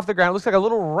few feet off the ground. It looks like a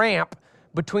little ramp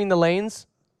between the lanes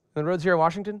and the roads here in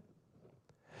Washington.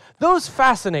 Those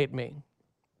fascinate me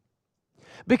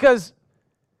because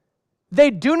they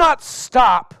do not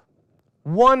stop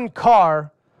one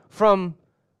car from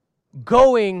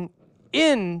going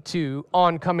into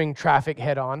oncoming traffic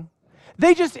head-on.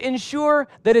 They just ensure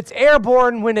that it's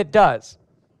airborne when it does.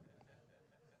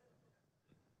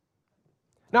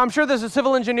 Now, I'm sure there's a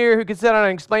civil engineer who could sit down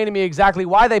and explain to me exactly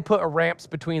why they put ramps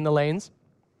between the lanes.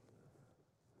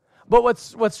 But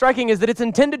what's striking is that it's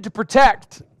intended to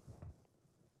protect.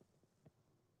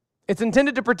 It's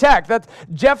intended to protect. That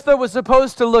Jephthah was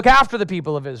supposed to look after the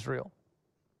people of Israel.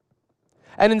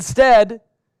 And instead,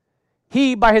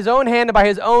 he, by his own hand and by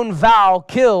his own vow,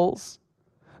 kills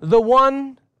the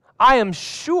one I am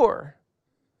sure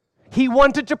he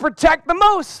wanted to protect the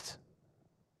most.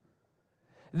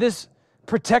 This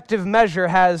protective measure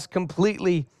has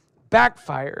completely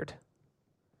backfired.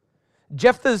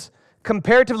 Jephthah's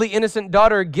comparatively innocent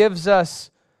daughter gives us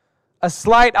a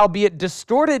slight, albeit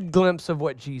distorted glimpse of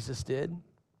what Jesus did.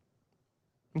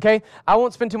 Okay? I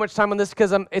won't spend too much time on this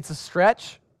because it's a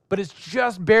stretch, but it's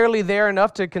just barely there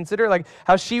enough to consider, like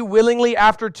how she willingly,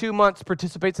 after 2 months,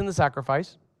 participates in the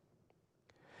sacrifice.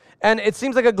 And it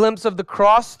seems like a glimpse of the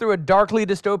cross through a darkly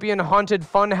dystopian, haunted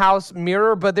funhouse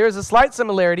mirror, but there's a slight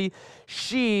similarity.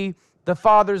 She, the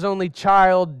father's only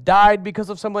child, died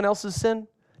because of someone else's sin.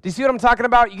 Do you see what I'm talking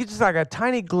about? You get just like a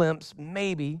tiny glimpse,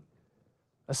 maybe,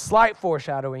 a slight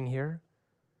foreshadowing here.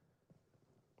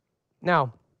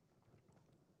 Now,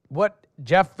 what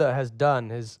Jephthah has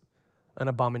done is an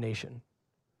abomination.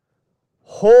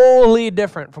 Wholly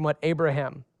different from what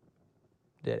Abraham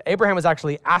did. Abraham was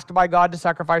actually asked by God to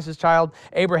sacrifice his child.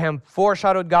 Abraham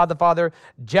foreshadowed God the Father.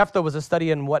 Jephthah was a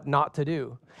study in what not to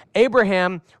do.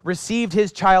 Abraham received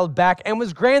his child back and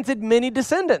was granted many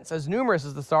descendants, as numerous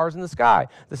as the stars in the sky,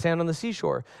 the sand on the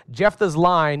seashore. Jephthah's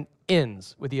line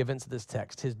ends with the events of this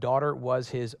text. His daughter was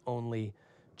his only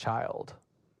child.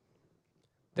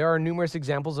 There are numerous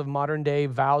examples of modern day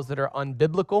vows that are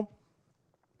unbiblical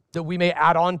that we may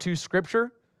add on to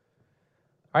Scripture.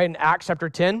 All right, in Acts chapter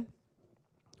 10,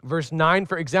 verse 9,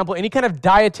 for example, any kind of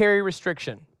dietary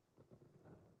restriction,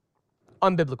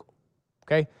 unbiblical,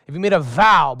 okay? If you made a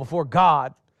vow before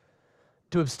God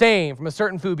to abstain from a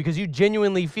certain food because you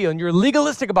genuinely feel, and you're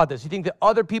legalistic about this, you think that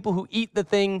other people who eat the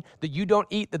thing that you don't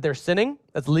eat, that they're sinning,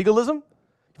 that's legalism.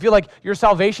 If feel like your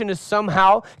salvation is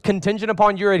somehow contingent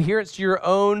upon your adherence to your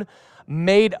own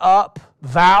made-up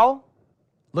vow,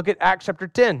 look at Acts chapter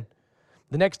 10.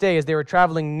 The next day, as they were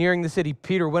traveling, nearing the city,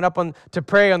 Peter went up to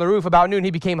pray on the roof about noon.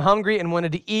 He became hungry and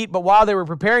wanted to eat, but while they were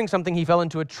preparing something, he fell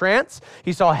into a trance.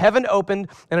 He saw heaven opened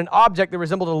and an object that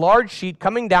resembled a large sheet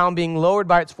coming down, being lowered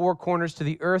by its four corners to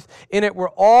the earth. In it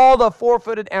were all the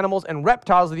four-footed animals and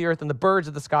reptiles of the earth and the birds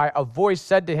of the sky. A voice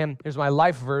said to him, here's my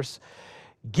life verse,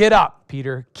 "Get up,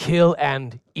 Peter, kill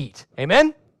and eat."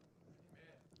 Amen?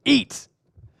 Eat.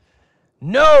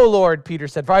 "No, Lord," Peter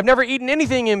said, "for I've never eaten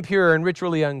anything impure and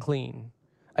ritually unclean."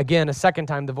 Again, a second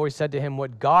time, the voice said to him,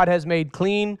 "What God has made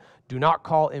clean, do not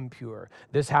call impure."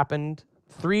 This happened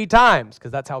 3 times,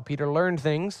 because that's how Peter learned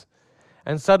things.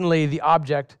 And suddenly, the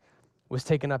object was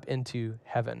taken up into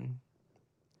heaven.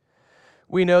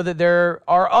 We know that there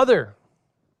are other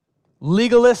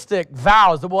legalistic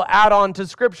vows that we'll add on to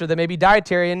Scripture that may be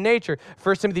dietary in nature.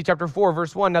 1 Timothy chapter 4,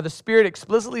 verse 1. "Now the Spirit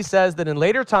explicitly says that in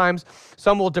later times,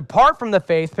 some will depart from the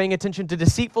faith, paying attention to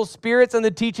deceitful spirits and the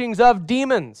teachings of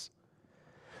demons.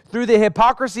 Through the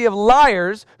hypocrisy of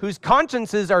liars, whose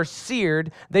consciences are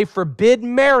seared, they forbid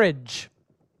marriage."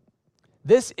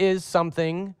 This is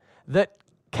something that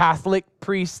Catholic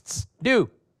priests do.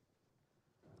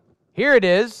 Here it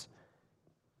is,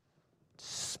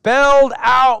 spelled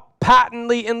out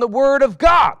patently in the Word of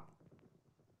God.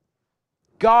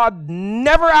 God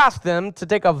never asked them to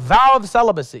take a vow of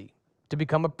celibacy to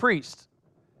become a priest.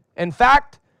 In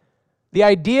fact, the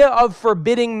idea of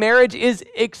forbidding marriage is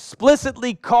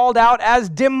explicitly called out as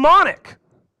demonic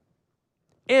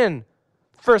in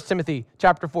 1 Timothy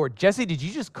chapter 4. Jesse, did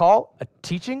you just call a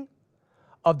teaching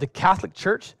of the Catholic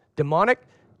Church demonic?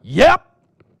 Yep,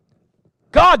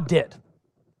 God did.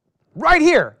 Right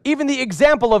here, even the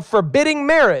example of forbidding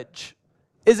marriage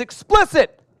is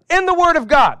explicit in the Word of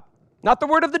God. Not the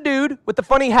word of the dude with the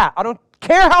funny hat. I don't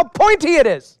care how pointy it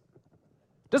is.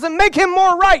 Doesn't make him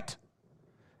more right.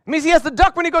 It means he has to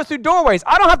duck when he goes through doorways.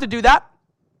 I don't have to do that.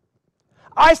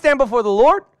 I stand before the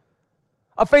Lord,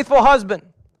 a faithful husband.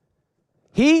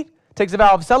 He takes a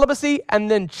vow of celibacy,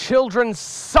 and then children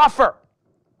suffer.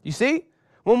 You see?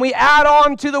 When we add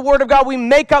on to the Word of God, we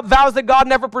make up vows that God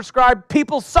never prescribed.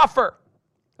 People suffer.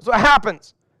 That's what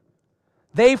happens.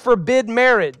 They forbid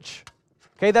marriage.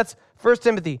 Okay, that's 1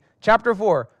 Timothy chapter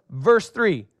 4, verse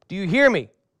 3. Do you hear me?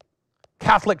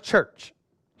 Catholic Church.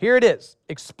 Here it is,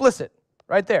 explicit.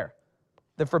 Right there.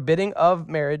 The forbidding of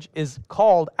marriage is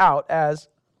called out as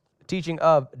teaching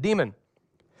of demon.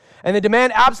 And they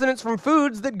demand abstinence from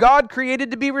foods that God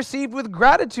created to be received with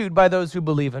gratitude by those who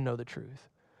believe and know the truth.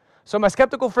 So my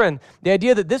skeptical friend, the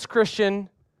idea that this Christian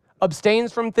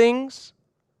abstains from things,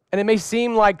 and it may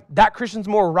seem like that Christian's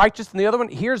more righteous than the other one,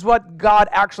 here's what God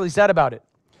actually said about it.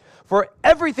 "For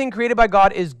everything created by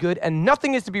God is good, and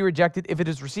nothing is to be rejected if it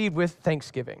is received with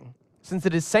thanksgiving, since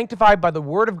it is sanctified by the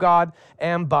word of God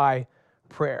and by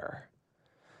prayer."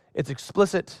 It's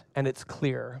explicit and it's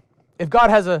clear. If God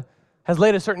has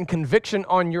laid a certain conviction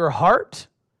on your heart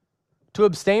to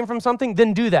abstain from something,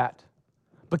 then do that.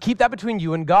 But keep that between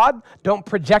you and God. Don't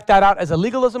project that out as a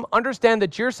legalism. Understand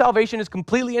that your salvation is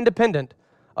completely independent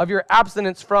of your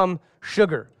abstinence from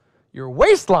sugar. Your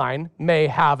waistline may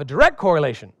have a direct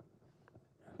correlation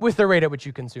with the rate at which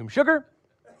you consume sugar,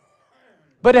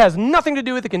 but it has nothing to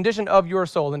do with the condition of your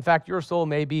soul. In fact, your soul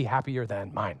may be happier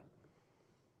than mine.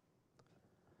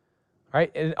 All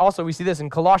right? And also, we see this in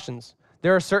Colossians.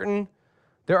 There are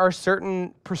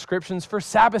certain prescriptions for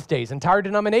Sabbath days. Entire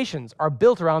denominations are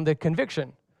built around the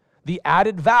conviction, the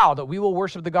added vow that we will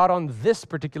worship the God on this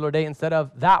particular day instead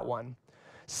of that one.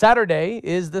 Saturday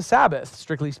is the Sabbath,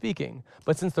 strictly speaking.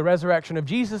 But since the resurrection of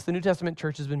Jesus, the New Testament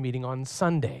church has been meeting on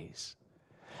Sundays.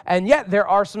 And yet there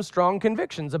are some strong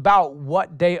convictions about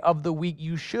what day of the week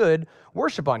you should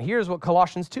worship on. Here's what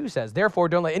Colossians 2 says. "Therefore,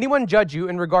 don't let anyone judge you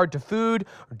in regard to food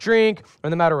or drink or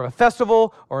in the matter of a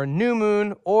festival or a new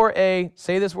moon or a,"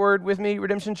 say this word with me,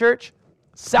 Redemption Church,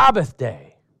 "Sabbath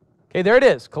day." Okay, there it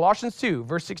is. Colossians 2,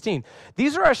 verse 16.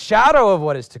 "These are a shadow of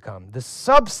what is to come. The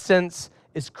substance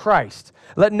is Christ.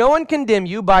 Let no one condemn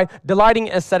you by delighting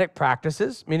in ascetic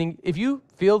practices," meaning if you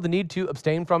feel the need to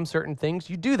abstain from certain things,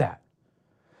 you do that.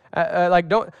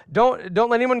 Don't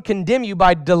let anyone condemn you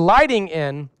by delighting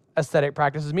in ascetic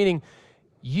practices, meaning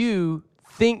you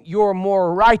think you're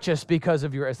more righteous because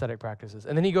of your ascetic practices.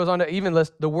 And then he goes on to even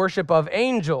list the worship of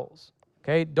angels.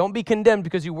 Okay, don't be condemned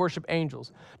because you worship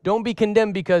angels. Don't be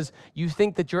condemned because you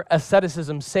think that your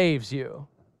asceticism saves you.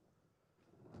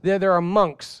 There are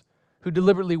monks who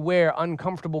deliberately wear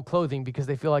uncomfortable clothing because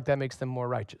they feel like that makes them more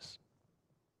righteous.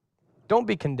 Don't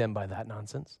be condemned by that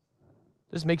nonsense.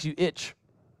 This makes you itch.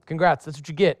 Congrats, that's what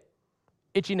you get.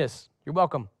 Itchiness. You're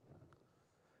welcome.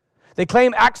 They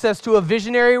claim access to a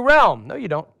visionary realm. No, you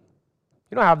don't.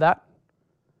 You don't have that.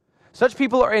 Such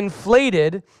people are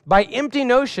inflated by empty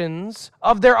notions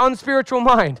of their unspiritual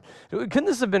mind. Couldn't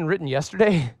this have been written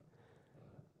yesterday?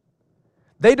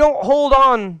 They don't hold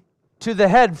on to the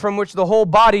head from which the whole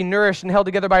body, nourished and held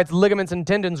together by its ligaments and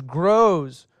tendons,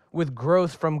 grows with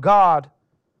growth from God.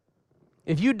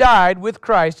 If you died with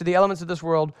Christ to the elements of this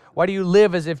world, why do you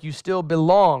live as if you still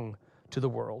belong to the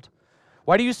world?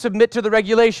 Why do you submit to the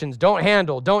regulations? Don't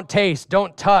handle, don't taste,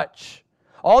 don't touch.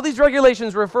 All these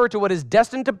regulations refer to what is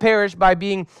destined to perish by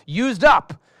being used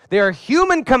up. They are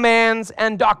human commands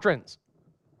and doctrines.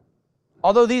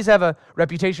 Although these have a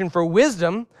reputation for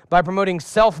wisdom by promoting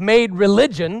self-made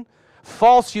religion,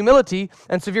 false humility,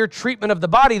 and severe treatment of the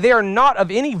body, they are not of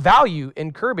any value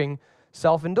in curbing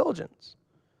self-indulgence.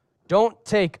 Don't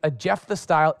take a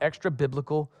Jephthah-style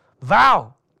extra-biblical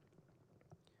vow.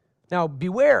 Now,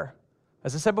 beware.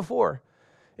 As I said before,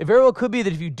 it very well could be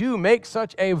that if you do make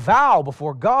such a vow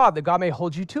before God, that God may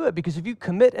hold you to it. Because if you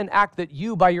commit an act that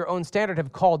you, by your own standard,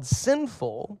 have called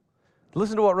sinful,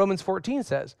 listen to what Romans 14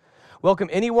 says. Welcome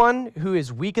anyone who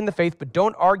is weak in the faith, but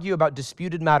don't argue about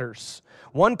disputed matters.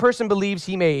 One person believes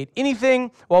he may eat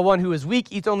anything, while one who is weak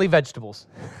eats only vegetables.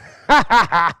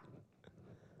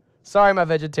 Sorry, my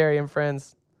vegetarian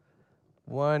friends.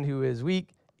 One who is weak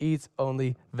eats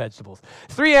only vegetables.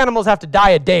 3 animals have to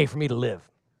die a day for me to live.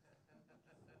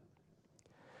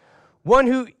 One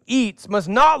who eats must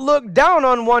not look down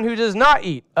on one who does not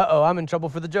eat. Uh-oh, I'm in trouble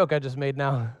for the joke I just made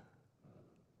now.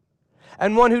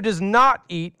 And one who does not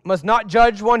eat must not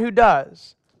judge one who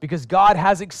does, because God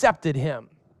has accepted him.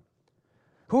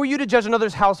 Who are you to judge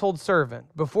another's household servant?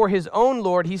 Before his own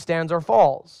Lord he stands or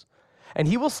falls. And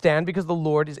he will stand because the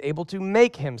Lord is able to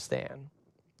make him stand.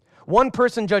 One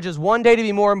person judges one day to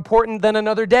be more important than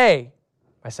another day.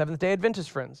 My Seventh-day Adventist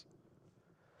friends.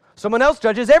 Someone else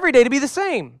judges every day to be the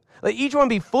same. Let each one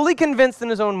be fully convinced in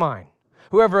his own mind.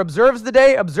 Whoever observes the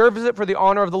day, observes it for the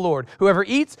honor of the Lord. Whoever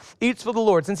eats, eats for the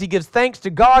Lord, since he gives thanks to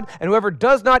God. And whoever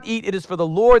does not eat, it is for the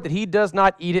Lord that he does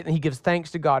not eat it, and he gives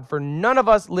thanks to God. For none of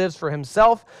us lives for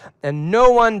himself, and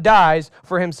no one dies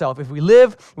for himself. If we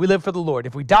live for the Lord.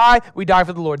 If we die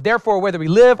for the Lord. Therefore, whether we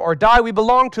live or die, we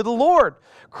belong to the Lord.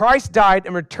 Christ died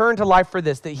and returned to life for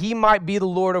this, that he might be the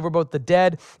Lord over both the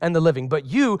dead and the living. But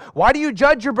you, why do you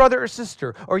judge your brother or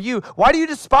sister? Or you, why do you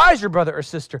despise your brother or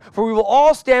sister? For we will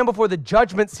all stand before the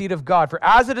judgment seat of God. For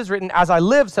as it is written, as I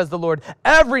live, says the Lord,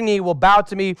 every knee will bow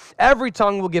to me, every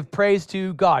tongue will give praise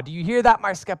to God. Do you hear that,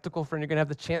 my skeptical friend? You're going to have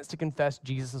the chance to confess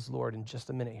Jesus is Lord in just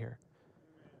a minute here.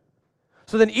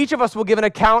 So then each of us will give an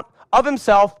account of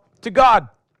himself to God.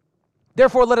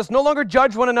 Therefore, let us no longer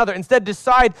judge one another. Instead,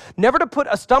 decide never to put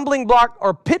a stumbling block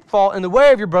or pitfall in the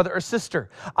way of your brother or sister.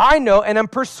 I know and am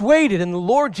persuaded in the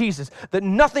Lord Jesus that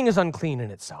nothing is unclean in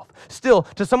itself. Still,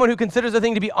 to someone who considers a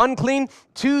thing to be unclean,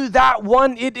 to that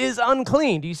one it is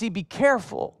unclean. Do you see? Be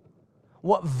careful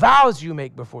what vows you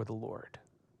make before the Lord.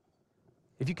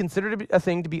 If you consider a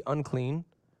thing to be unclean,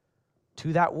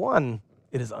 to that one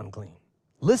it is unclean.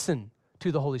 Listen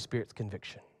to the Holy Spirit's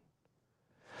conviction.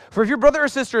 For if your brother or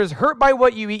sister is hurt by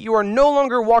what you eat, you are no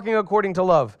longer walking according to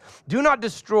love. Do not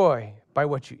destroy by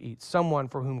what you eat someone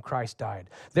for whom Christ died.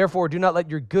 Therefore, do not let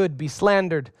your good be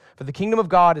slandered, for the kingdom of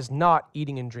God is not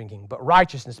eating and drinking, but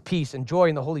righteousness, peace, and joy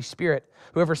in the Holy Spirit.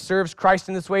 Whoever serves Christ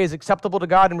in this way is acceptable to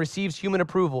God and receives human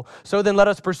approval. So then let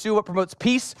us pursue what promotes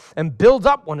peace and builds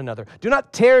up one another. Do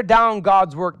not tear down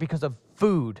God's work because of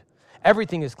food.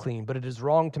 Everything is clean, but it is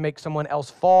wrong to make someone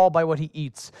else fall by what he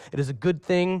eats. It is a good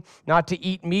thing not to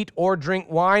eat meat or drink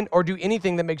wine or do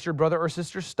anything that makes your brother or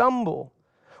sister stumble.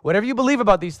 Whatever you believe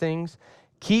about these things,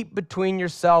 keep between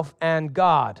yourself and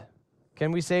God.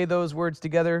 Can we say those words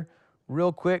together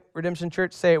real quick, Redemption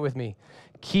Church? Say it with me.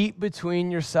 Keep between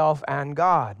yourself and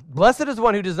God. Blessed is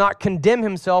one who does not condemn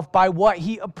himself by what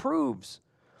he approves.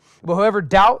 But whoever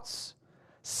doubts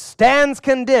stands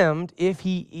condemned if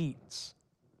he eats,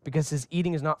 because his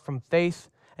eating is not from faith,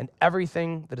 and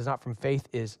everything that is not from faith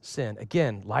is sin.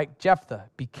 Again, like Jephthah,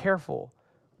 be careful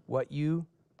what you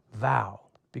vow,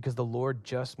 because the Lord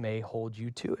just may hold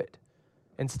you to it.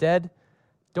 Instead,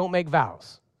 don't make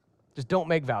vows. Just don't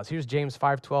make vows. Here's James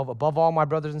 5:12. Above all, my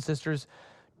brothers and sisters,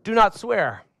 do not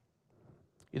swear,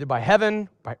 either by heaven,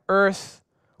 by earth,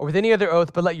 or with any other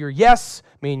oath, but let your yes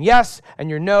mean yes, and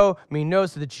your no mean no,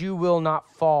 so that you will not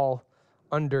fall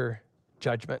under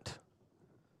judgment.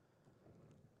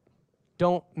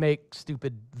 Don't make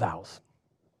stupid vows.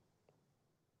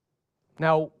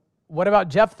 Now, what about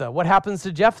Jephthah? What happens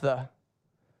to Jephthah?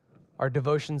 Our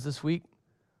devotions this week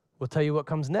will tell you what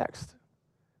comes next.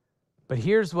 But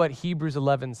here's what Hebrews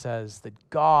 11 says that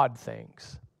God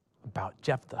thinks about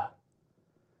Jephthah.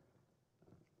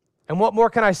 And what more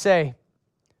can I say?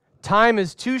 Time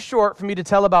is too short for me to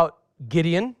tell about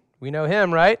Gideon. We know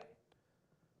him, right?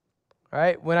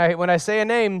 Right? When I say a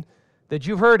name that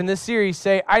you've heard in this series,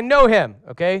 say, I know him,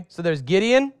 okay? So there's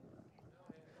Gideon,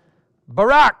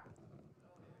 Barak.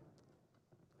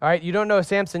 All right, you don't know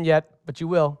Samson yet, but you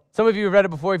will. Some of you have read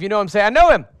it before. If you know him, say, I know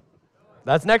him.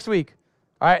 That's next week.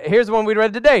 All right, here's the one we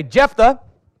read today, Jephthah.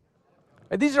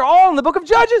 These are all in the book of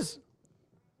Judges.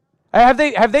 Have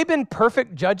they been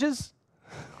perfect judges?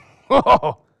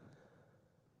 Oh,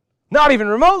 not even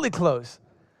remotely close.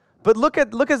 But look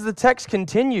as the text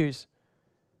continues,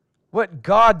 what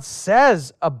God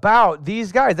says about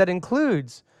these guys. That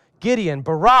includes Gideon,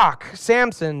 Barak,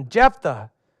 Samson,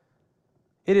 Jephthah.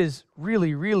 It is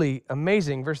really, really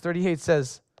amazing. Verse 38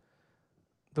 says,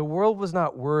 the world was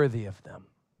not worthy of them.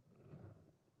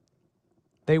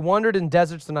 They wandered in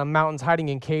deserts and on mountains, hiding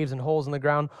in caves and holes in the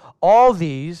ground. All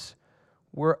these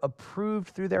were approved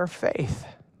through their faith,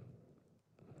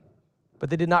 but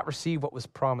they did not receive what was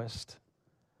promised.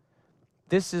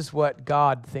 This is what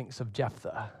God thinks of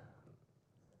Jephthah.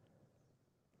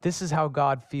 This is how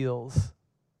God feels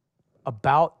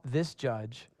about this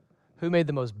judge who made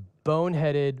the most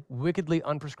boneheaded, wickedly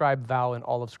unprescribed vow in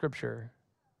all of Scripture.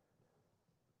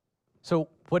 So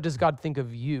what does God think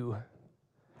of you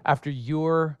after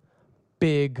your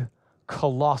big,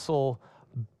 colossal,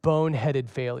 boneheaded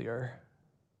failure?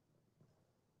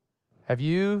 Have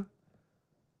you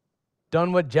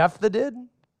done what Jephthah did?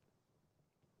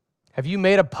 Have you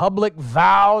made a public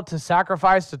vow to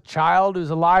sacrifice a child who's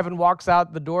alive and walks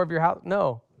out the door of your house?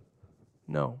 No.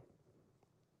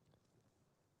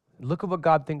 Look at what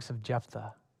God thinks of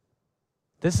Jephthah.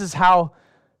 This is how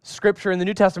Scripture in the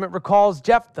New Testament recalls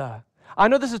Jephthah. I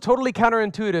know this is totally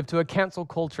counterintuitive to a cancel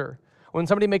culture. When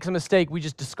somebody makes a mistake, we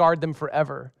just discard them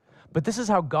forever. But this is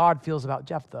how God feels about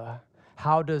Jephthah.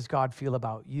 How does God feel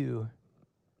about you?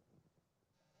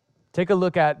 Take a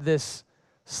look at this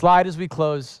slide as we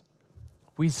close.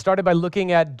 We started by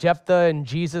looking at Jephthah and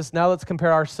Jesus. Now let's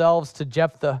compare ourselves to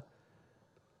Jephthah.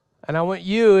 And I want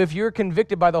you, if you're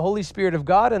convicted by the Holy Spirit of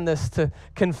God in this, to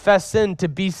confess sin, to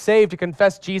be saved, to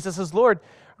confess Jesus as Lord.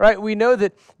 Right? We know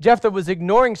that Jephthah was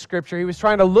ignoring Scripture. He was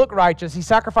trying to look righteous. He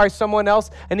sacrificed someone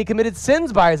else, and he committed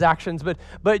sins by his actions.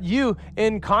 But you,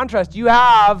 in contrast, you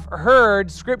have heard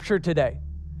Scripture today.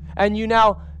 And you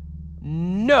now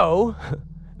know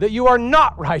that you are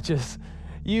not righteous.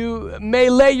 You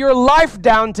may lay your life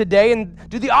down today and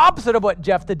do the opposite of what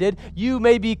Jephthah did. You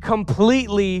may be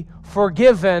completely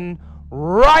forgiven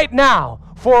right now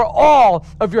for all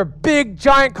of your big,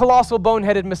 giant, colossal,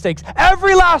 boneheaded mistakes.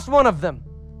 Every last one of them.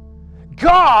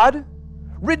 God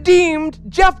redeemed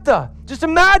Jephthah. Just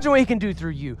imagine what he can do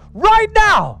through you right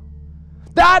now.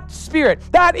 That spirit,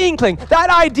 that inkling, that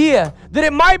idea that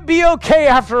it might be okay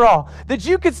after all, that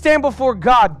you could stand before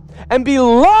God and be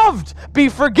loved, be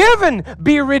forgiven,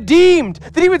 be redeemed,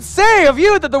 that he would say of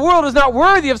you that the world is not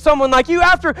worthy of someone like you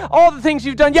after all the things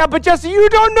you've done. Yeah, but Jesse, you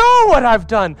don't know what I've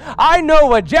done. I know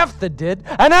what Jephthah did,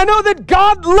 and I know that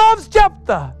God loves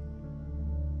Jephthah.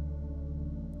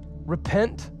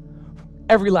 Repent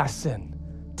every last sin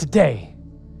today.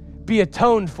 Be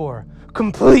atoned for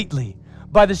completely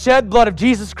by the shed blood of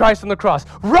Jesus Christ on the cross.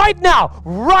 Right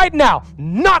now,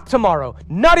 not tomorrow,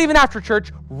 not even after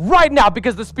church, right now,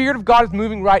 because the Spirit of God is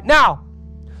moving right now.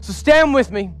 So stand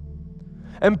with me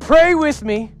and pray with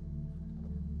me.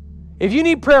 If you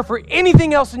need prayer for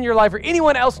anything else in your life or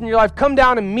anyone else in your life, come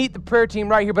down and meet the prayer team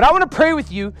right here. But I want to pray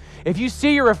with you if you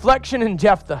see your reflection in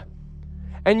Jephthah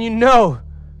and you know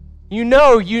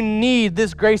you need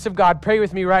this grace of God. Pray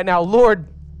with me right now. Lord,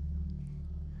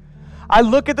 I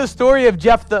look at the story of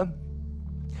Jephthah,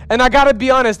 and I got to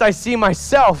be honest, I see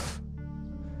myself.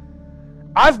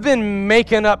 I've been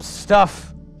making up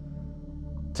stuff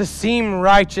to seem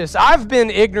righteous. I've been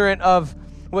ignorant of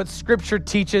what Scripture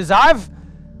teaches. I've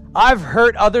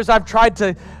hurt others. I've tried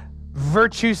to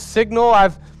virtue signal.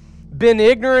 I've been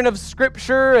ignorant of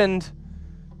Scripture, and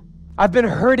I've been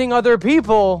hurting other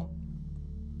people,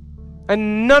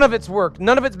 and none of it's worked.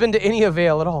 None of it's been to any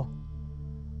avail at all.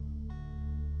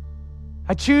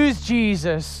 I choose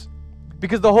Jesus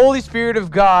because the Holy Spirit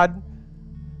of God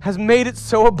has made it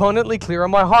so abundantly clear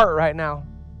on my heart right now.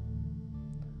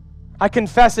 I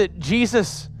confess it.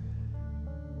 Jesus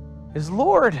is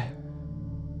Lord.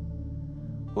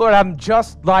 Lord, I'm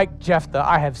just like Jephthah.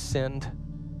 I have sinned.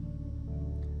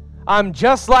 I'm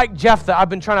just like Jephthah. I've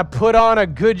been trying to put on a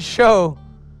good show.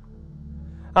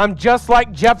 I'm just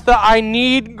like Jephthah. I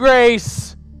need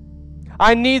grace.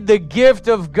 I need the gift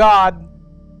of God.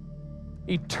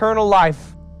 eternal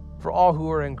life for all who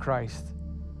are in Christ.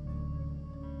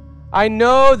 I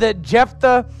know that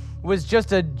Jephthah was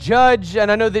just a judge,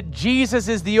 and I know that Jesus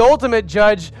is the ultimate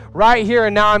judge right here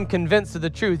and now. I'm convinced of the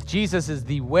truth. Jesus is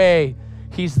the way.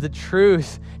 He's the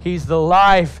truth. He's the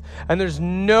life. And there's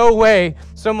no way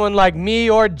someone like me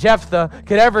or Jephthah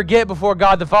could ever get before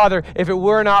God the Father if it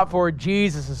were not for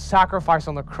Jesus' sacrifice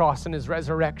on the cross and his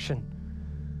resurrection.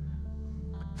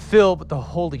 Filled with the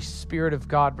Holy Spirit of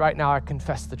God, right now I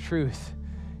confess the truth.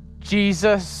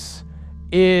 Jesus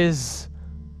is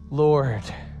Lord.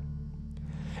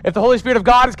 If the Holy Spirit of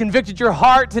God has convicted your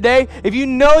heart today, if you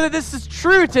know that this is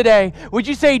true today, would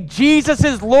you say, Jesus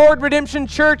is Lord, Redemption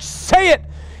Church? Say it.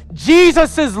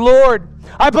 Jesus is Lord.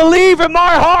 I believe in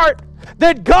my heart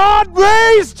that God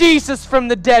raised Jesus from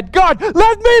the dead. God,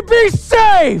 let me be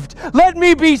saved. Let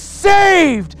me be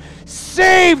saved.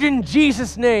 Saved in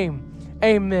Jesus' name.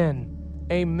 Amen.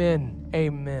 Amen.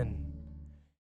 Amen.